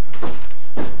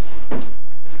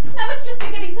 I was just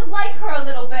beginning to like her a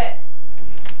little bit.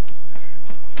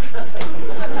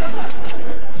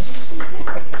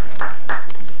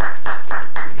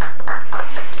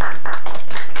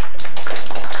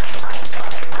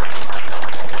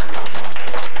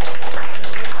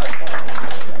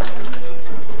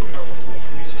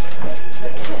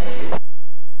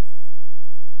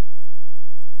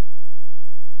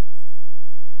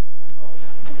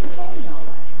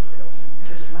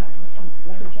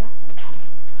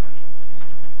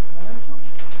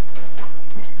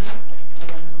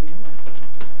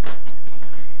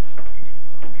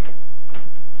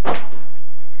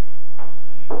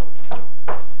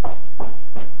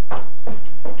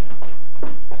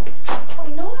 Oh,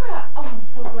 Nora! Oh, I'm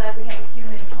so glad we have a few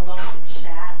minutes alone to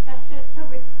chat. Vesta, it's so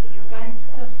good to see you again. I'm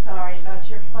so sorry about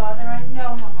your father. I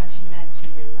know how much he meant to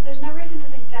you. Well, there's no reason to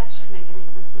think death should make any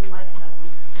sense when life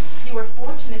doesn't. You were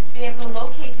fortunate to be able to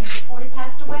locate him before he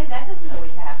passed away. That doesn't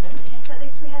always happen. Yes, at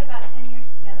least we had about 10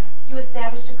 years together. You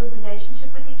established a good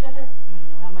relationship with each other. I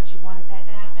know how much you wanted that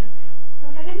to happen.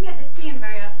 Well, if I didn't get to see him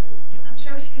very often, I'm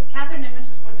sure it was because Catherine and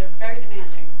Mrs. Woods are very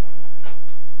demanding.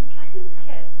 And Catherine's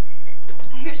kids.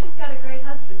 I hear she's got a great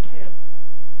husband, too.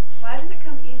 Why does it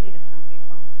come easy to some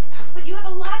people? But you have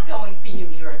a lot going for you.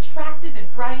 You're attractive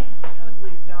and bright. So's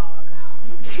my dog.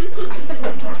 Feeling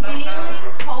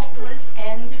hopeless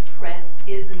and depressed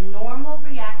is a normal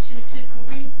reaction to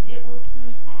grief. It will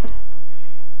soon pass.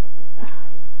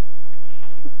 Besides,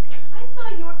 I saw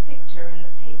your picture in the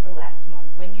paper last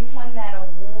month when you won that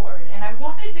award, and I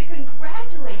wanted to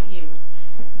congratulate you.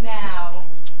 Now,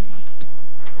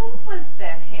 who was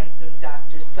that handsome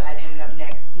doctor sidling up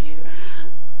next to you?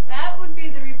 That would be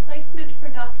the replacement for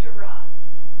Dr. Ross,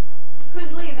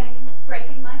 who's leaving,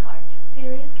 breaking my heart.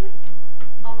 Seriously?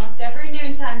 Almost every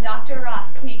noontime, Dr.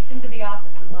 Ross sneaks into the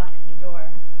office and locks the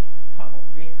door. Oh,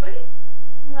 really?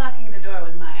 Locking the door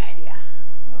was my idea.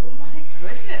 Oh, my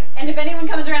goodness. And if anyone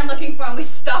comes around looking for him, we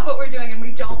stop what we're doing and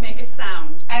we don't make a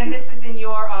sound. And this is in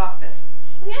your office?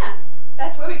 Yeah,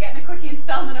 that's where we get in a quickie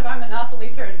installment of our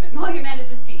Monopoly tournament while he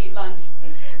manages to eat lunch.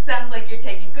 Sounds like you're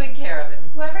taking good care of him.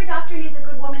 Well, every doctor needs a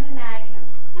good woman to nag him.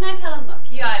 And I tell him, look,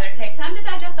 you either take time to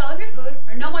digest all of your food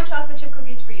or no more chocolate chip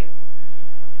cookies for you.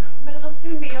 But it'll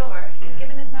soon be over. He's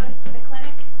given his notice to the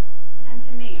clinic and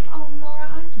to me. Oh, Nora,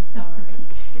 I'm sorry.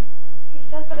 He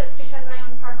says that it's because I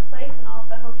own Park Place and all of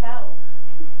the hotels.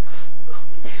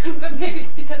 But maybe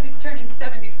it's because he's turning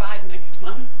 75 next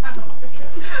month. I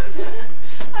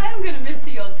am going to miss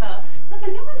the old fella. But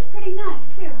the new one's pretty nice,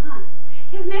 too, huh?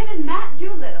 His name is Matt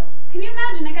Doolittle. Can you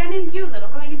imagine a guy named Doolittle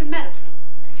going into medicine?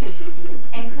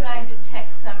 And could I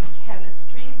detect some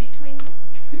chemistry between you?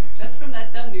 Just from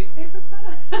that dumb newspaper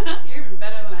photo? You're even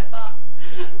better than I thought.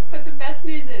 But the best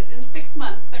news is, in 6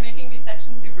 months, they're making me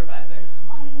section supervisor.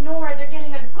 Oh, Nora, they're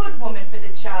getting a good woman for the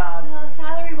job. Well, the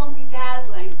salary won't be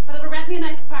dazzling, but it'll rent me a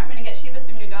nice apartment and get Shiva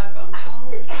some new dog bones.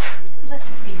 Oh, let's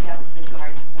sneak out to the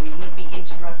garden so we won't be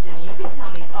interrupted and you can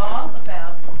tell me all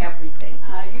about everything.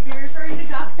 You'd be referring to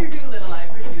Dr. Doolittle, I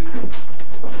presume.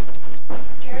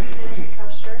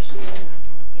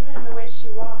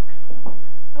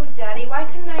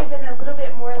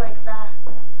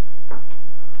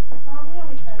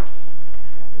 said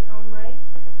happy home, right?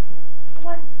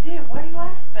 What, dear, why do you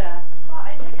ask that? Well,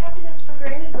 I took happiness for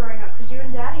granted growing up because you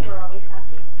and Daddy were always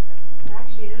happy. And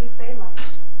actually, you didn't say much.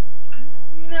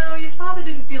 No, your father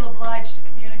didn't feel obliged to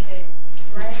communicate.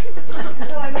 Right?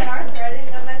 Until I met Arthur, I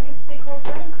didn't know men could speak whole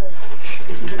sentences.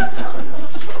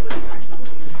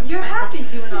 You're happy,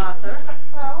 you and Arthur.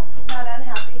 Well, not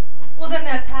unhappy. Well, then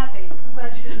that's happy. I'm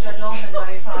glad you didn't judge all men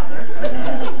by your father.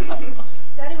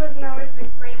 Daddy wasn't always a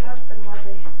great husband, was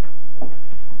he?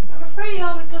 I'm afraid he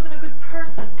always wasn't a good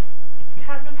person.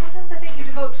 Catherine, sometimes I think you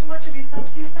devote too much of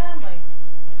yourself to your family.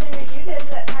 Same as you did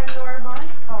that time Nora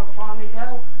Barnes called long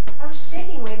ago. I was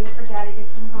shaking waiting for Daddy to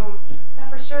come home. Thought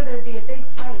for sure there'd be a big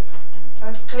fight. I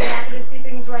was so happy to see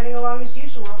things running along as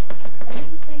usual. I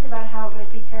didn't think about how it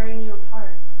might be tearing you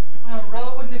apart. Well,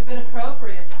 row wouldn't have been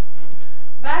appropriate.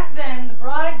 Back then, the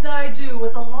bride's I-do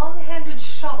was a long-handed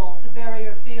shovel to bury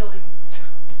your feelings.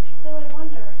 Still, I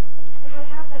wonder, did it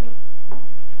happen?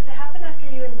 Did it happen after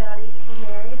you and Daddy were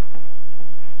married?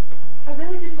 I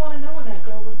really didn't want to know when that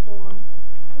girl was born.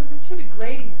 It would have been too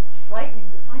degrading and frightening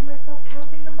to find myself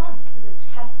counting the months. It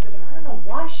detested her. I don't know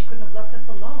why she couldn't have left us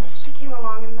alone. She came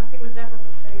along and nothing was ever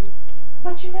the same.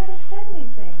 But you never said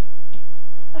anything.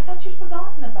 I thought you'd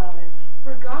forgotten about it.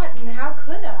 Forgotten? How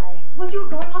could I? Well, you were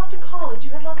going off to college.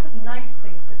 You had lots of nice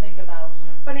things to think about.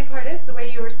 Funny part is, the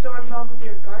way you were so involved with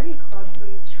your garden clubs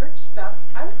and church stuff,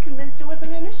 I was convinced it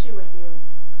wasn't an issue with you.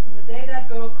 From the day that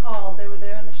girl called, they were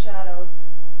there in the shadows.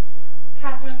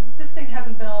 Catherine, this thing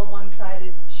hasn't been all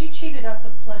one-sided. She cheated us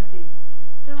of plenty.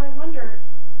 Still, I wonder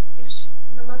if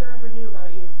the mother ever knew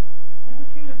about you. It never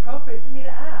seemed appropriate for me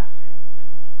to ask.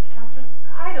 Catherine,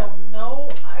 I don't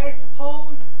know. I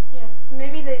suppose... Yes,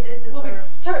 maybe they did deserve... Well, we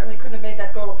certainly couldn't have made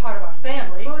that girl a part of our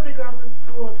family. What would the girls at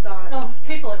school have thought? No,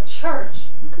 people at church.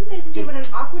 Couldn't they see what an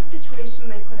awkward situation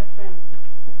they put us in?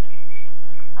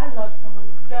 I loved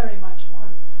someone very much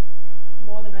once.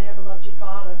 More than I ever loved your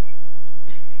father.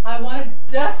 I wanted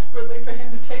desperately for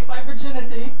him to take my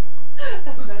virginity.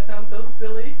 Doesn't that sound so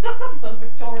silly? So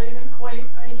Victorian and quaint.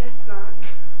 I guess not.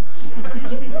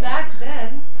 Back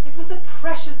then, it was a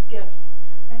precious gift.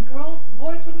 And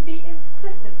boys wouldn't be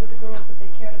insistent with the girls that they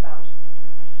cared about.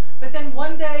 But then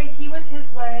one day, he went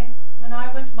his way, and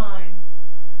I went mine.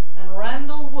 And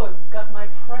Randall Woods got my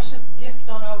precious gift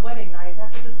on our wedding night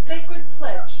after the sacred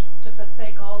pledge to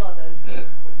forsake all others.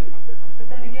 But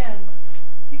then again,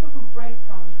 people who break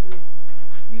promises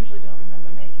usually don't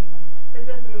remember making them. That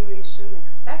doesn't mean we shouldn't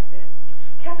expect it.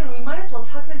 Catherine, we might as well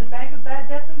tuck it in the bank of bad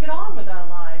debts and get on with our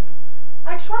lives.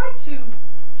 I tried to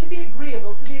be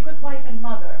agreeable, to be a good wife and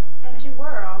mother. And you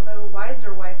were, although a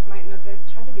wiser wife mightn't have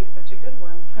tried to be such a good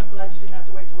one. I'm glad you didn't have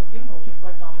to wait till the funeral to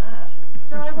reflect on that.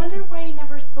 Still, I wonder why you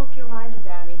never spoke your mind to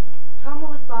Daddy. Tell him what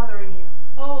was bothering you.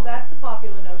 Oh, that's a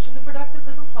popular notion, the productive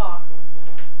little talk.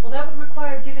 Well, that would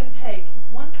require give and take.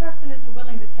 If one person isn't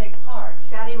willing to take part...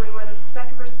 Daddy wouldn't let a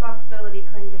speck of responsibility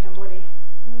cling to him, would he?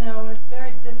 No, and it's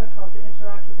very difficult to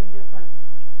interact with indifference.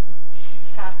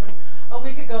 Catherine, a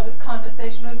week ago this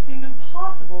conversation would have seemed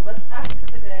impossible, but after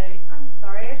today... I'm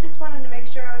sorry, I just wanted to make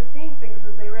sure I was seeing things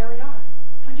as they really are.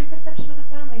 And your perception of the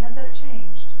family, has that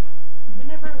changed? We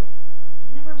never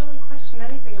really questioned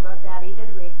anything about Daddy,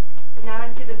 did we? But now I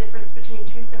see the difference between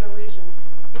truth and illusion.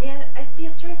 And yet, I see a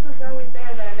strength was always there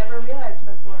that I never realized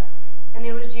before. And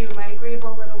it was you, my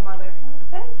agreeable little mother. Oh,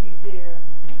 thank you, dear.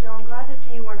 Still, I'm glad to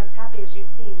see you weren't as happy as you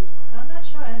seemed. I'm not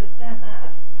sure I understand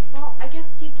that. Well, I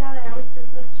guess deep down I always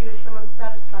dismissed you as someone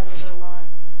satisfied with her lot.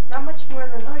 Not much more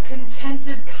than... A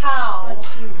contented cow. But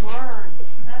you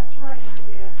weren't. That's right, my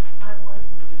dear. I wasn't.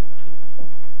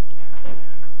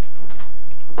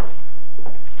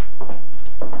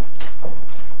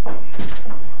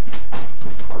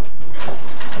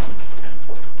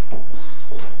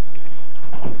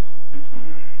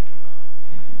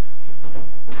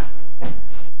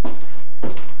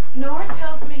 Nora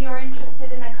tells me you're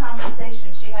interested in a conversation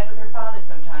she had with her father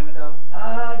some time ago.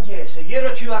 Yes, a year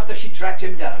or two after she tracked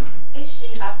him down. Is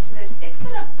she up to this? It's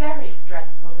been a very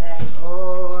stressful day.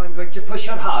 Oh, I'm going to push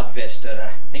her hard,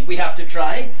 Vesta. I think we have to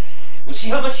try. We'll see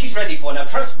how much she's ready for. Now,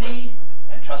 trust me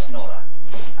and trust Nora.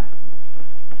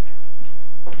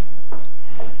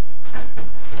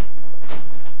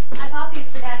 I bought these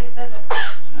for Daddy's visits.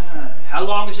 How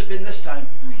long has it been this time?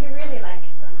 He really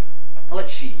likes them. Well,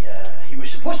 let's see. He was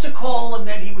supposed to call and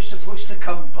then he was supposed to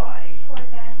come by. Poor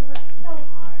Dad, he worked so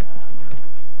hard.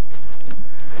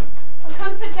 Well,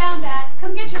 come sit down, Dad.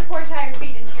 Come get your poor tired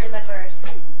feet into your lippers.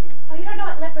 Oh, you don't know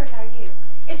what lippers are, do you?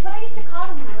 It's what I used to call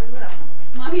them when I was little.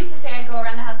 Mom used to say I'd go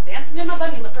around the house dancing in my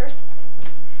bunny lippers.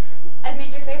 I've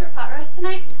made your favorite pot roast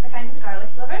tonight, the kind with the garlic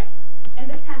slivers.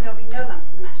 And this time there'll be no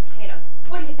lumps in the mashed potatoes.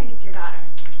 What do you think of your daughter?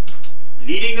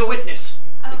 Leading the witness.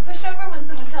 I'm a pushover when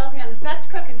someone tells me I'm the best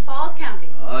cook in Falls County.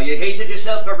 Oh, you hated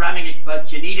yourself for ramming it,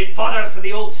 but you needed fodder for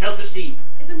the old self-esteem.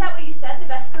 Isn't that what you said, the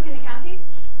best cook in the county?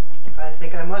 I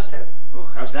think I must have.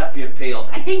 Oh, how's that for your payoff?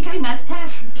 I think I must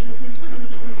have.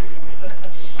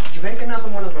 Did you make another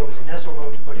one of those Nestle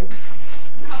Rose puddings?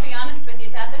 I'll be honest with you,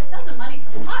 Dad, there's seldom money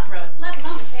for pot roast, let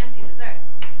alone fancy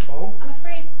desserts. Oh? I'm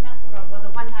afraid Nestle Road was a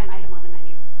one-time item on the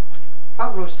menu.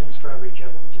 Pot roast and strawberry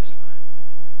jello are just fine.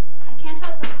 I can't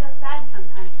help but feel sad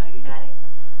sometimes, don't you, Daddy?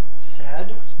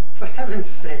 Sad? For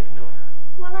heaven's sake, Nora.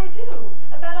 Well, I do.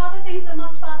 About all the things that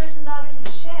most fathers and daughters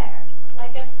have shared.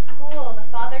 Like at school, the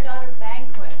father-daughter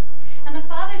banquets, and the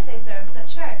Father's Day service at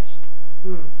church.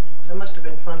 That must have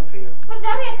been fun for you. But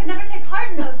Daddy, I could never take part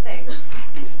in those things.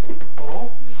 Oh?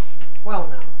 Well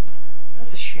now,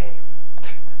 that's a shame.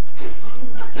 You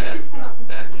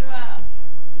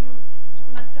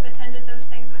must have attended those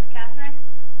things with Catherine?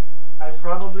 I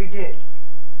probably did.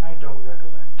 I don't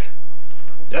recollect.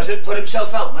 Doesn't put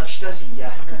himself out much, does he?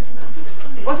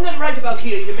 Wasn't it right about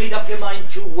here you made up your mind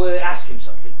to ask him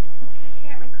something? I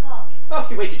can't recall. Oh,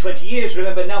 you waited 20 years,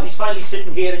 remember? Now he's finally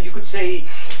sitting here and you could say,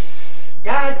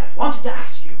 Dad, I wanted to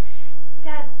ask you.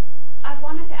 Dad, I've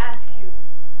wanted to ask you,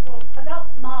 well,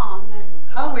 about Mom and...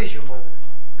 How is your mother?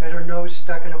 Got her nose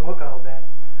stuck in a book, I'll bet.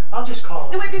 I'll just call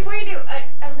her. No, wait, before you do, I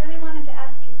really wanted to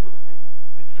ask you something.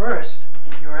 But first,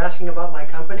 you were asking about my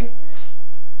company?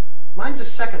 Mine's a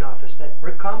second office, that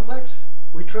brick complex.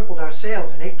 We tripled our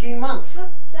sales in 18 months.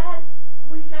 Look, Dad,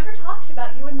 we've never talked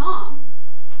about you and Mom.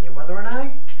 Your mother and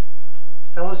I?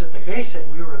 Fellows at the base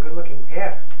said we were a good-looking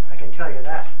pair. I can tell you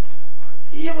that.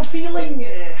 You were feeling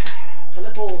a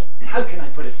little, how can I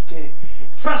put it,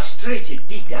 frustrated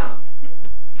deep down.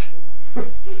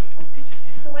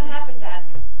 So what happened, Dad?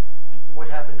 What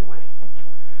happened when?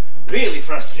 Really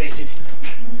frustrated.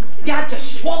 You had to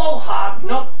swallow hard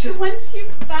not to... When she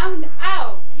found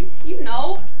out, you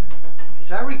know.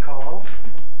 As I recall,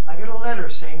 I got a letter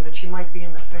saying that she might be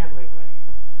in the family way.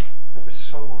 That was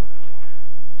so long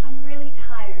ago. I'm really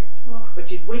tired. Oh, but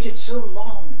you'd waited so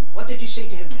long. What did you say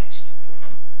to him next?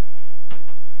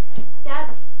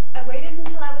 Dad, I waited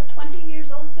until I was 20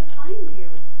 years old to find you.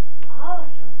 All of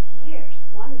those years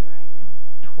wondering.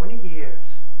 20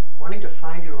 years. Wanting to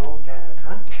find your old dad,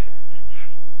 huh?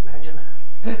 Imagine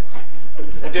that.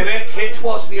 A direct hit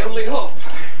was the only hope.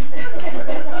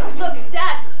 Look,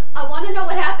 Dad, I want to know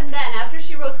what happened then after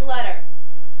she wrote the letter.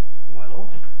 Well,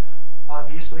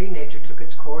 obviously nature took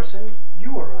its course and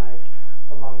you arrived,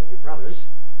 along with your brothers.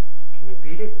 Can you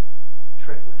beat it?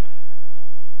 Triplets.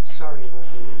 Sorry about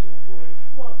the losing boys.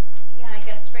 Well, yeah, I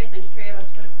guess raising three of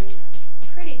us would have been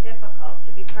pretty difficult,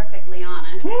 to be perfectly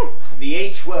honest. The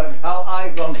H word, how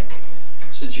ironic.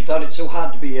 Since you found it so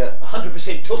hard to be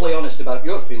 100% totally honest about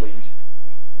your feelings.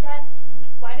 Dad,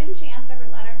 why didn't she answer her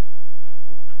letter?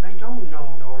 I don't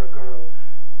know, Nora girl.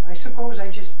 I suppose I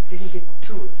just didn't get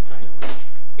to it right away.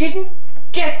 Didn't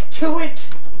get to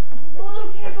it? Well,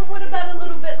 okay, but what about a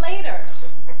little bit later?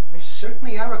 You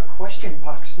certainly are a question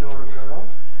box, Nora girl.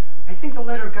 I think the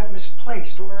letter got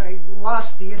misplaced or I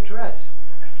lost the address.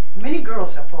 Many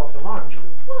girls have false alarms, you know.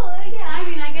 Well, yeah, I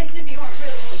mean, I guess if you weren't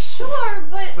really sure,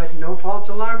 but... But no false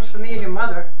alarms for me and your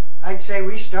mother. I'd say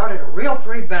we started a real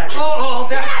three-bagger. Oh,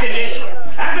 that did it.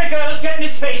 Have a girl get in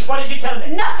his face. What did you tell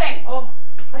me? Nothing! Oh,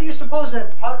 how do you suppose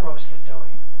that pot roast is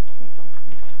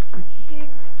doing? He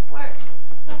works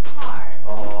so hard.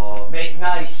 Oh, make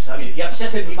nice. I mean, if you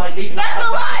upset him, he might leave. That's a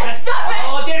lie! Stop it!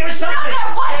 Oh, there was something. No,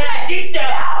 there wasn't! Deep down.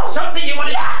 No! Something you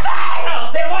wanted. Nothing!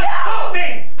 No, there was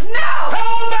something. No!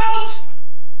 How about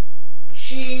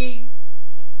she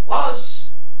was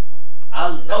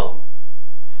alone?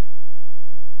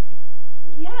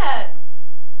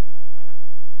 Yes.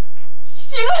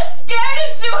 She was scared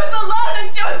and she was alone and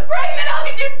she was pregnant. How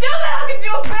could you do that? How could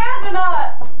you abandon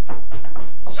us?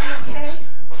 Is she okay?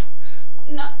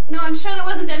 No, I'm sure there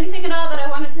wasn't anything at all that I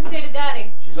wanted to say to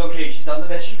Daddy. She's okay. She's done the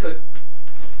best she could.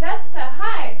 Vesta,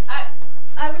 hi.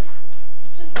 I was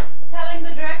just telling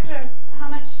the director how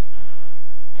much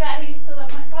Daddy used to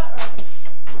love my pot roast.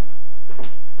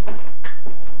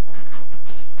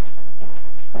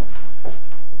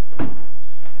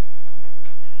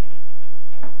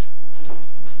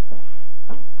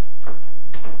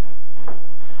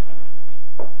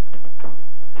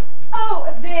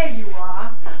 Oh, there you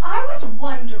are. I was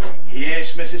wondering.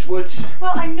 Yes, Mrs. Woods.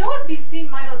 Well, I know it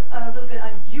seem a little bit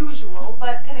unusual,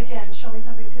 but then again, show me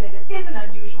something today that isn't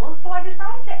unusual, so I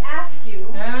decided to ask you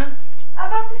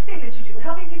about this thing that you do,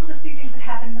 helping people to see things that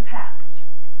happened in the past.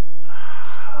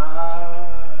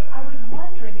 I was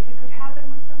wondering if it could happen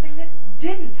with something that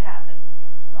didn't happen,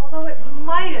 although it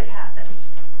might have happened.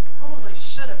 Probably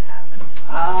should have happened.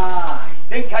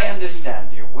 think I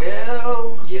understand you.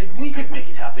 Well, we could make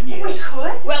it happen, yes. We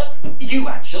could? Well, you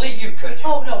could.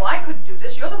 Oh, no, I couldn't do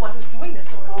this. You're the one who's doing this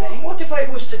sort of thing. What if I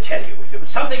was to tell you if it was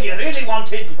something you really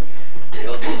wanted?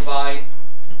 You'll do fine.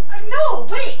 No,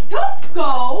 wait, don't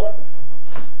go.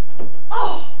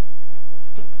 Oh,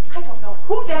 I don't know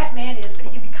who that man is, but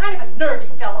he can be kind of a nervy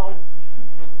fellow.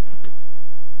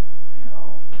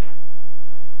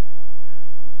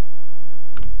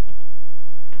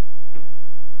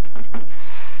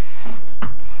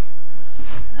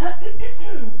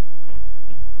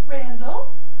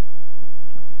 Randall?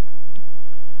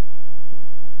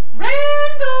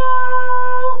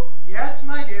 Randall! Yes,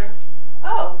 my dear.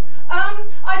 Oh,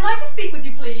 I'd like to speak with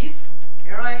you, please.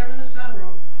 Here I am in the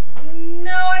sunroom.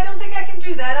 No, I don't think I can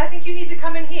do that. I think you need to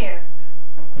come in here.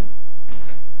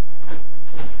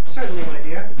 Certainly, my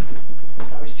dear.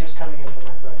 I was just coming in for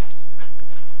my breakfast.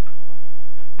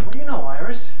 What do you know,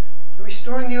 Iris? They're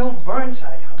restoring the old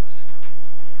Burnside house.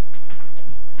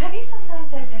 Have you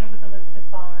sometimes had dinner with Elizabeth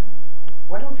Barnes?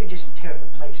 Why don't they just tear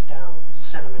the place down,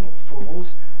 sentimental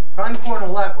fools? Prime corner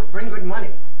lot would bring good money.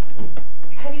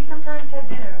 Have you sometimes had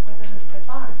dinner with Elizabeth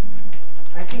Barnes?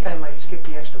 I think I might skip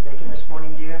the extra bacon this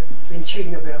morning, dear. Been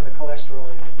cheating a bit on the cholesterol.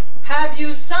 Have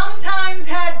you sometimes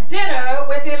had dinner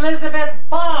with Elizabeth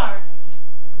Barnes?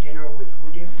 Dinner with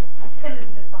who, dear?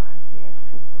 Elizabeth Barnes, dear.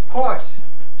 Of course.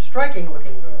 Striking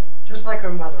looking girl. Just like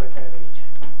her mother at that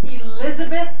age.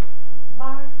 Elizabeth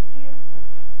Barnes, dear?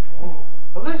 Oh,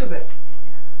 Elizabeth.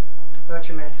 Yes. Thought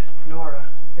you meant Nora.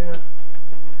 Yeah.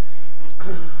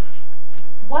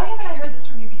 Why haven't I heard this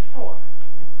from you before?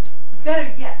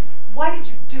 Better yet, why did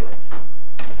you do it?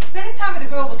 Spending time with the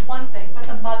girl was one thing, but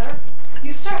the mother,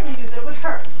 you certainly knew that it would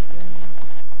hurt.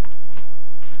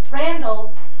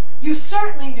 Randall, you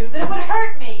certainly knew that it would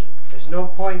hurt me. There's no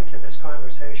point to this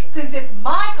conversation. Since it's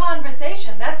my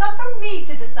conversation, that's up for me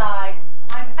to decide.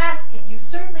 I'm asking, you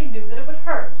certainly knew that it would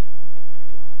hurt.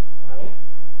 Well,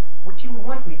 what do you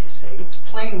want me to say? It's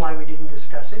plain why we didn't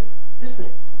discuss it, isn't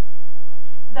it?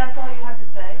 That's all you have to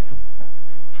say?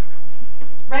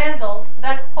 Randall,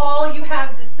 that's all you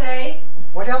have to say?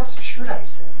 What else should I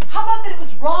say? How about that it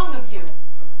was wrong of you?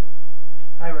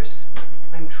 Iris,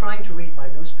 I'm trying to read my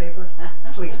newspaper.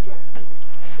 Please, dear.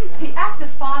 The act of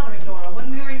fathering Nora when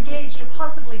we were engaged or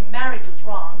possibly married was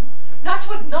wrong. Not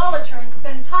to acknowledge her and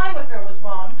spend time with her was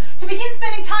wrong. To begin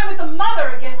spending time with the mother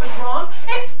again was wrong.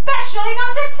 Especially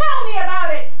not to tell me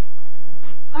about it!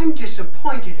 I'm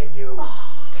disappointed in you.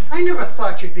 Oh. I never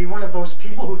thought you'd be one of those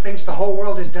people who thinks the whole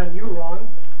world has done you wrong.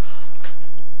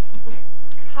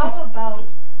 How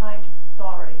about I'm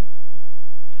sorry?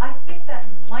 I think that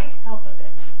might help a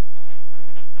bit.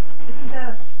 Isn't that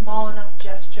a small enough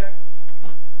gesture?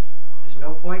 There's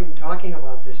no point in talking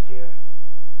about this, dear.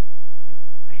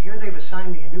 I hear they've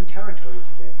assigned me a new territory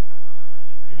today.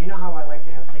 And you know how I like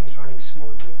to have things running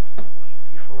smoothly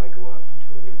before I go out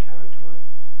into a new territory.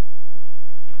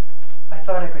 I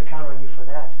thought I could count on you for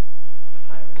that,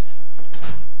 Iris.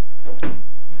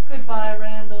 Goodbye,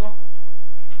 Randall.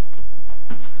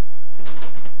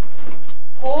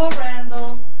 Poor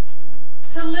Randall.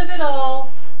 To live it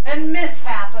all and miss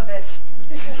half of it.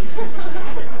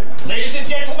 Ladies and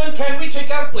gentlemen, can we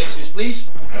take our places, please?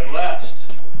 At last,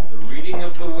 the reading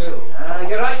of the will.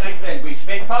 You're right, my friend. We've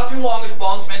spent far too long as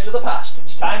bondsmen to the past.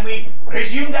 It's time we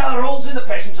resumed our roles in the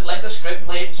present and let the script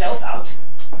play itself out.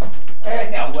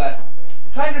 Now,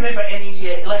 try and remember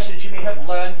any lessons you may have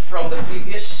learned from the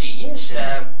previous scenes.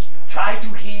 Try to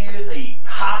hear the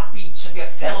heartbeats of your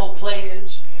fellow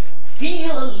players.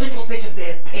 Feel a little bit of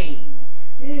their pain.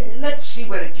 Let's see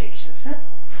where it takes us, huh?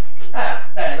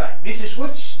 Right. Mrs.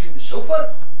 Woods to the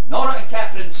sofa. Nora and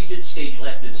Catherine seated stage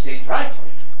left and stage right.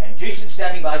 And Jason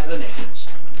standing by for an entrance.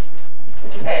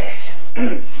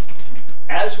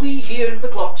 As we hear the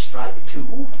clock strike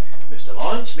 2, Mr.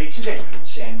 Lawrence makes his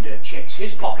entrance and checks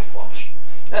his pocket watch.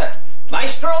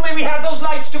 Maestro, may we have those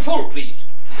lights to full, please?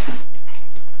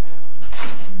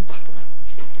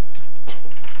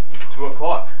 2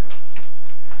 o'clock.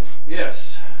 Yes.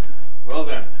 Well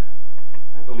then,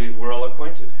 I believe we're all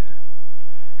acquainted.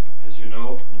 As you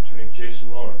know, I'm Attorney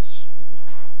Jason Lawrence.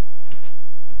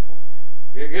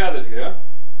 We are gathered here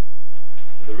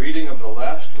for the reading of the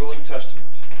last will and testament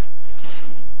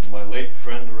of my late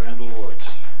friend Randall Woods.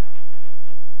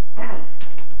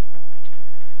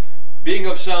 Being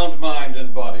of sound mind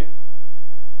and body,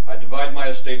 I divide my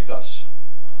estate thus: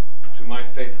 to my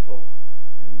faithful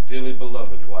and dearly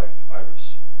beloved wife,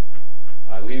 Iris,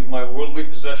 I leave my worldly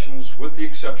possessions with the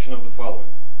exception of the following.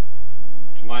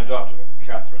 To my daughter,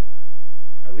 Catherine,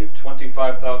 I leave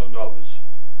 $25,000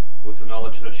 with the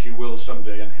knowledge that she will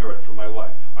someday inherit from my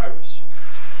wife, Iris.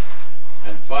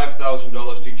 And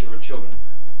 $5,000 to each of her children.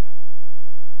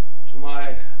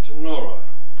 To Nora,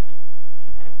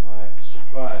 my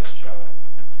surprise child,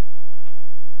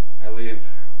 I leave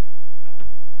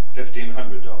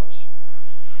 $1,500,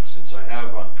 since I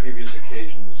have on previous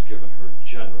occasions given her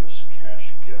generous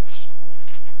cash gifts.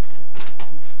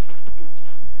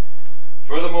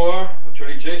 Furthermore,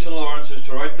 Attorney Jason Lawrence is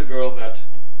to write the girl that,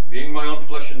 being my own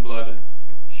flesh and blood,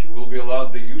 she will be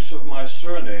allowed the use of my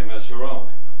surname as her own.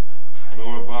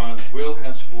 Nora Barnes will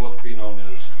henceforth be known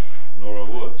as Nora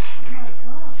Woods. Oh my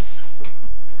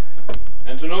God.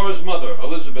 And to Nora's mother,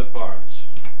 Elizabeth Barnes,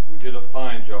 who did a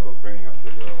fine job of bringing up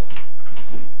the girl,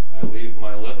 I leave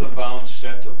my leather-bound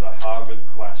set of the Harvard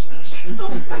classics.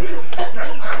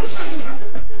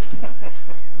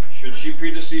 Should she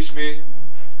predecease me,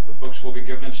 the books will be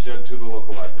given instead to the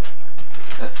local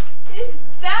library. Is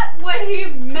that what he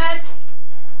meant?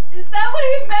 Is that what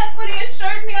he meant when he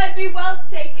assured me I'd be well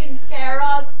taken care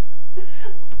of? Did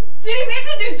he mean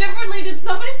to do differently? Did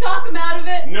somebody talk him out of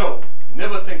it? No,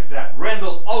 never think that.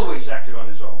 Randall always acted on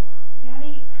his own.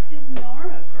 Daddy, His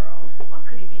Nora girl. what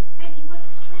could he be thinking? What a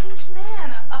strange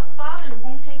man. A father who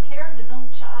won't take care of his own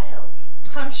child.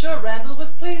 I'm sure Randall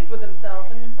was pleased with himself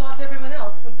and thought everyone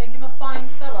else would think him a fine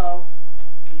fellow.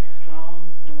 Be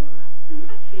strong, Nora.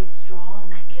 Be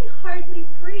strong. I can hardly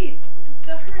breathe.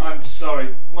 The hurt I'm is...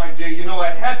 sorry, my dear. You know I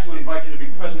had to invite you to be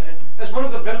present as one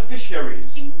of the beneficiaries.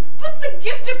 But the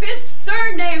gift of his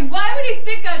surname, why would he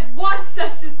think I'd want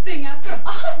such a thing after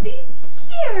all these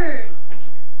years?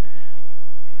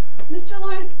 Mr.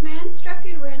 Lawrence, may I instruct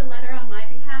you to write a letter on my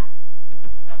behalf?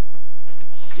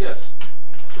 Yes,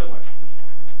 certainly.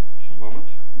 Just a moment.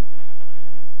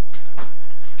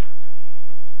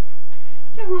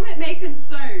 To whom it may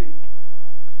concern,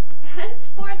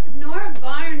 henceforth Nora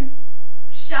Barnes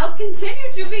shall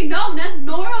continue to be known as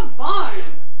Nora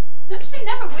Barnes, since she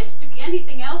never wished to be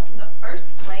anything else in the first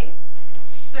place.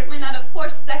 Certainly not a poor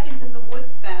second in the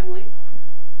Woods family.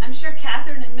 I'm sure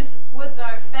Catherine and Mrs. Woods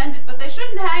are offended, but they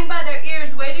shouldn't hang by their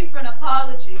ears waiting for an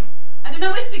apology. I do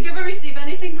not wish to give or receive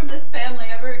anything from this family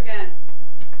ever again.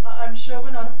 I'm sure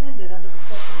we're not offended under the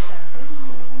circumstances.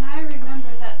 When I remember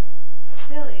that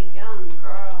silly young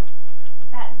girl,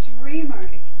 that dreamer,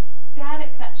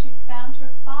 ecstatic that she'd found her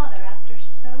father after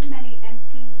so many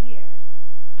empty years,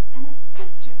 and a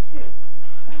sister too.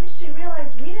 I wish she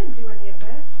realized we didn't do any of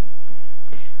this.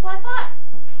 Well, I thought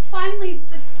finally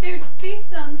that there'd be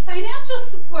some financial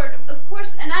support, of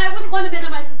course, and I wouldn't want to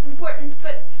minimize its importance,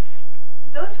 but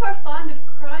those who are fond of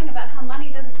crying about how money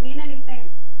doesn't mean anything,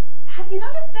 have you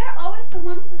noticed they're always the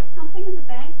ones with something in the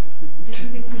bank?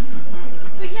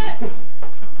 But yet,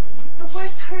 the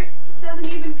worst hurt doesn't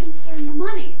even concern the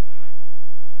money.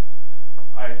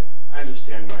 I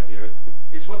understand, my dear.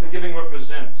 It's what the giving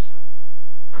represents.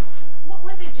 What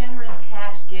were the generous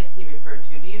cash gifts he referred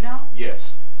to? Do you know?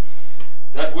 Yes.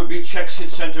 That would be checks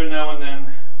he'd sent her now and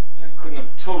then. That couldn't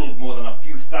have totaled more than a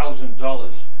few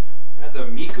 $1,000s. Rather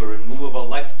meager in lieu of a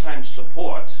lifetime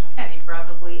support. And he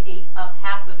probably ate up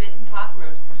half of it in pot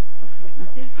roast.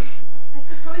 I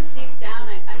suppose deep down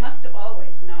I must have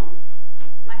always known.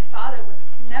 My father was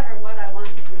never what I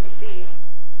wanted him to be.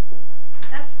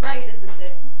 That's right, isn't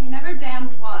it? He never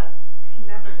damned was. He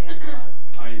never damn was.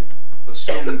 I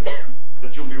assume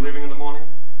that you'll be leaving in the morning?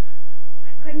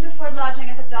 I couldn't afford lodging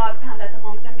at the dog pound at the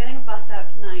moment. I'm getting a bus out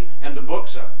tonight. And the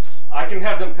books are. I can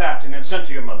have them packed and then sent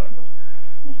to your mother.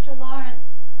 Mr.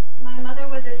 Lawrence, my mother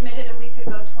was admitted a week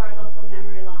ago to our local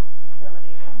memory loss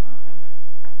facility.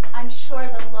 I'm sure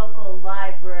the local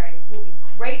library will be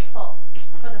grateful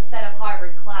for the set of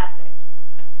Harvard classics.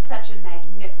 Such a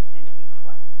magnificent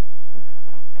bequest.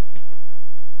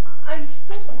 I'm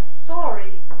so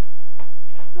sorry.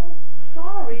 So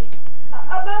sorry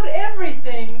about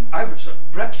everything. Iris,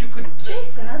 perhaps you could...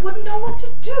 Jason, I wouldn't know what to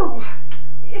do.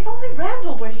 If only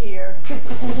Randall were here.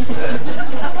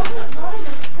 I've always wanted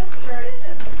a sister. It's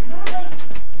just not like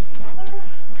mother.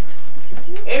 What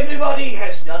to do? Everybody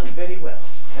has done very well.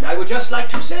 And I would just like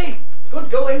to say, good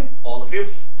going, all of you.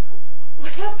 Well,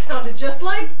 that sounded just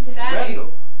like... Daddy,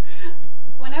 Randall.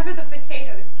 whenever the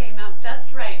potatoes came out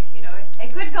just right, he'd always say,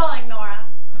 "Good going, Nora."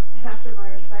 And after my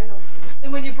recitals,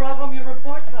 And when you brought home your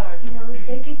report card. you know,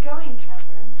 say good going,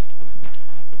 Catherine.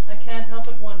 I can't help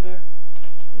but wonder.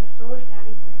 Yes, what would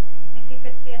Daddy think? If he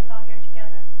could see us all here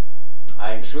together.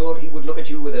 I'm sure he would look at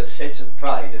you with a sense of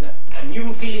pride and a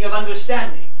new feeling of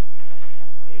understanding.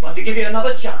 They want to give you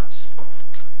another chance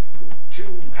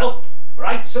to help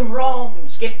right some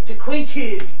wrongs, get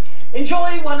acquainted,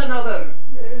 enjoy one another,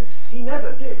 as he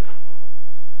never did.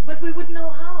 But we wouldn't know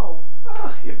how.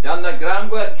 Ah, you've done the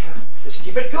groundwork. Just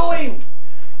keep it going.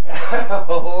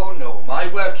 Oh, no, my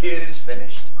work here is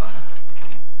finished.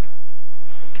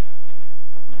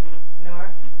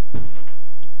 Nora?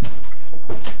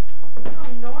 Oh,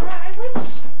 Nora, I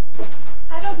wish...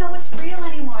 I don't know what's real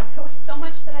anymore. There was so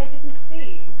much that I didn't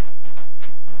see.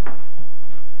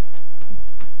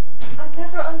 I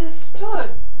never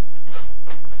understood.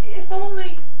 If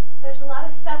only... There's a lot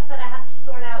of stuff that I have to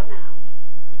sort out now.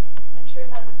 The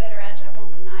truth has a bitter edge, I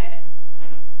won't deny it.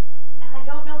 And I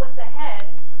don't know what's ahead,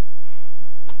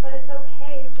 but it's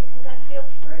okay because I feel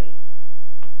free.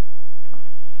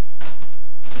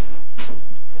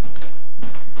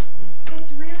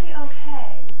 It's really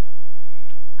okay.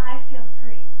 I feel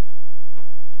free.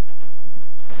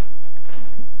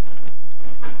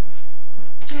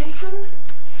 Jason?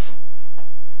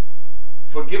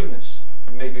 Forgiveness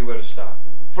may be where to start.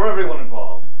 For everyone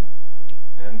involved.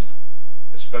 And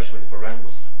especially for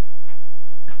Randall.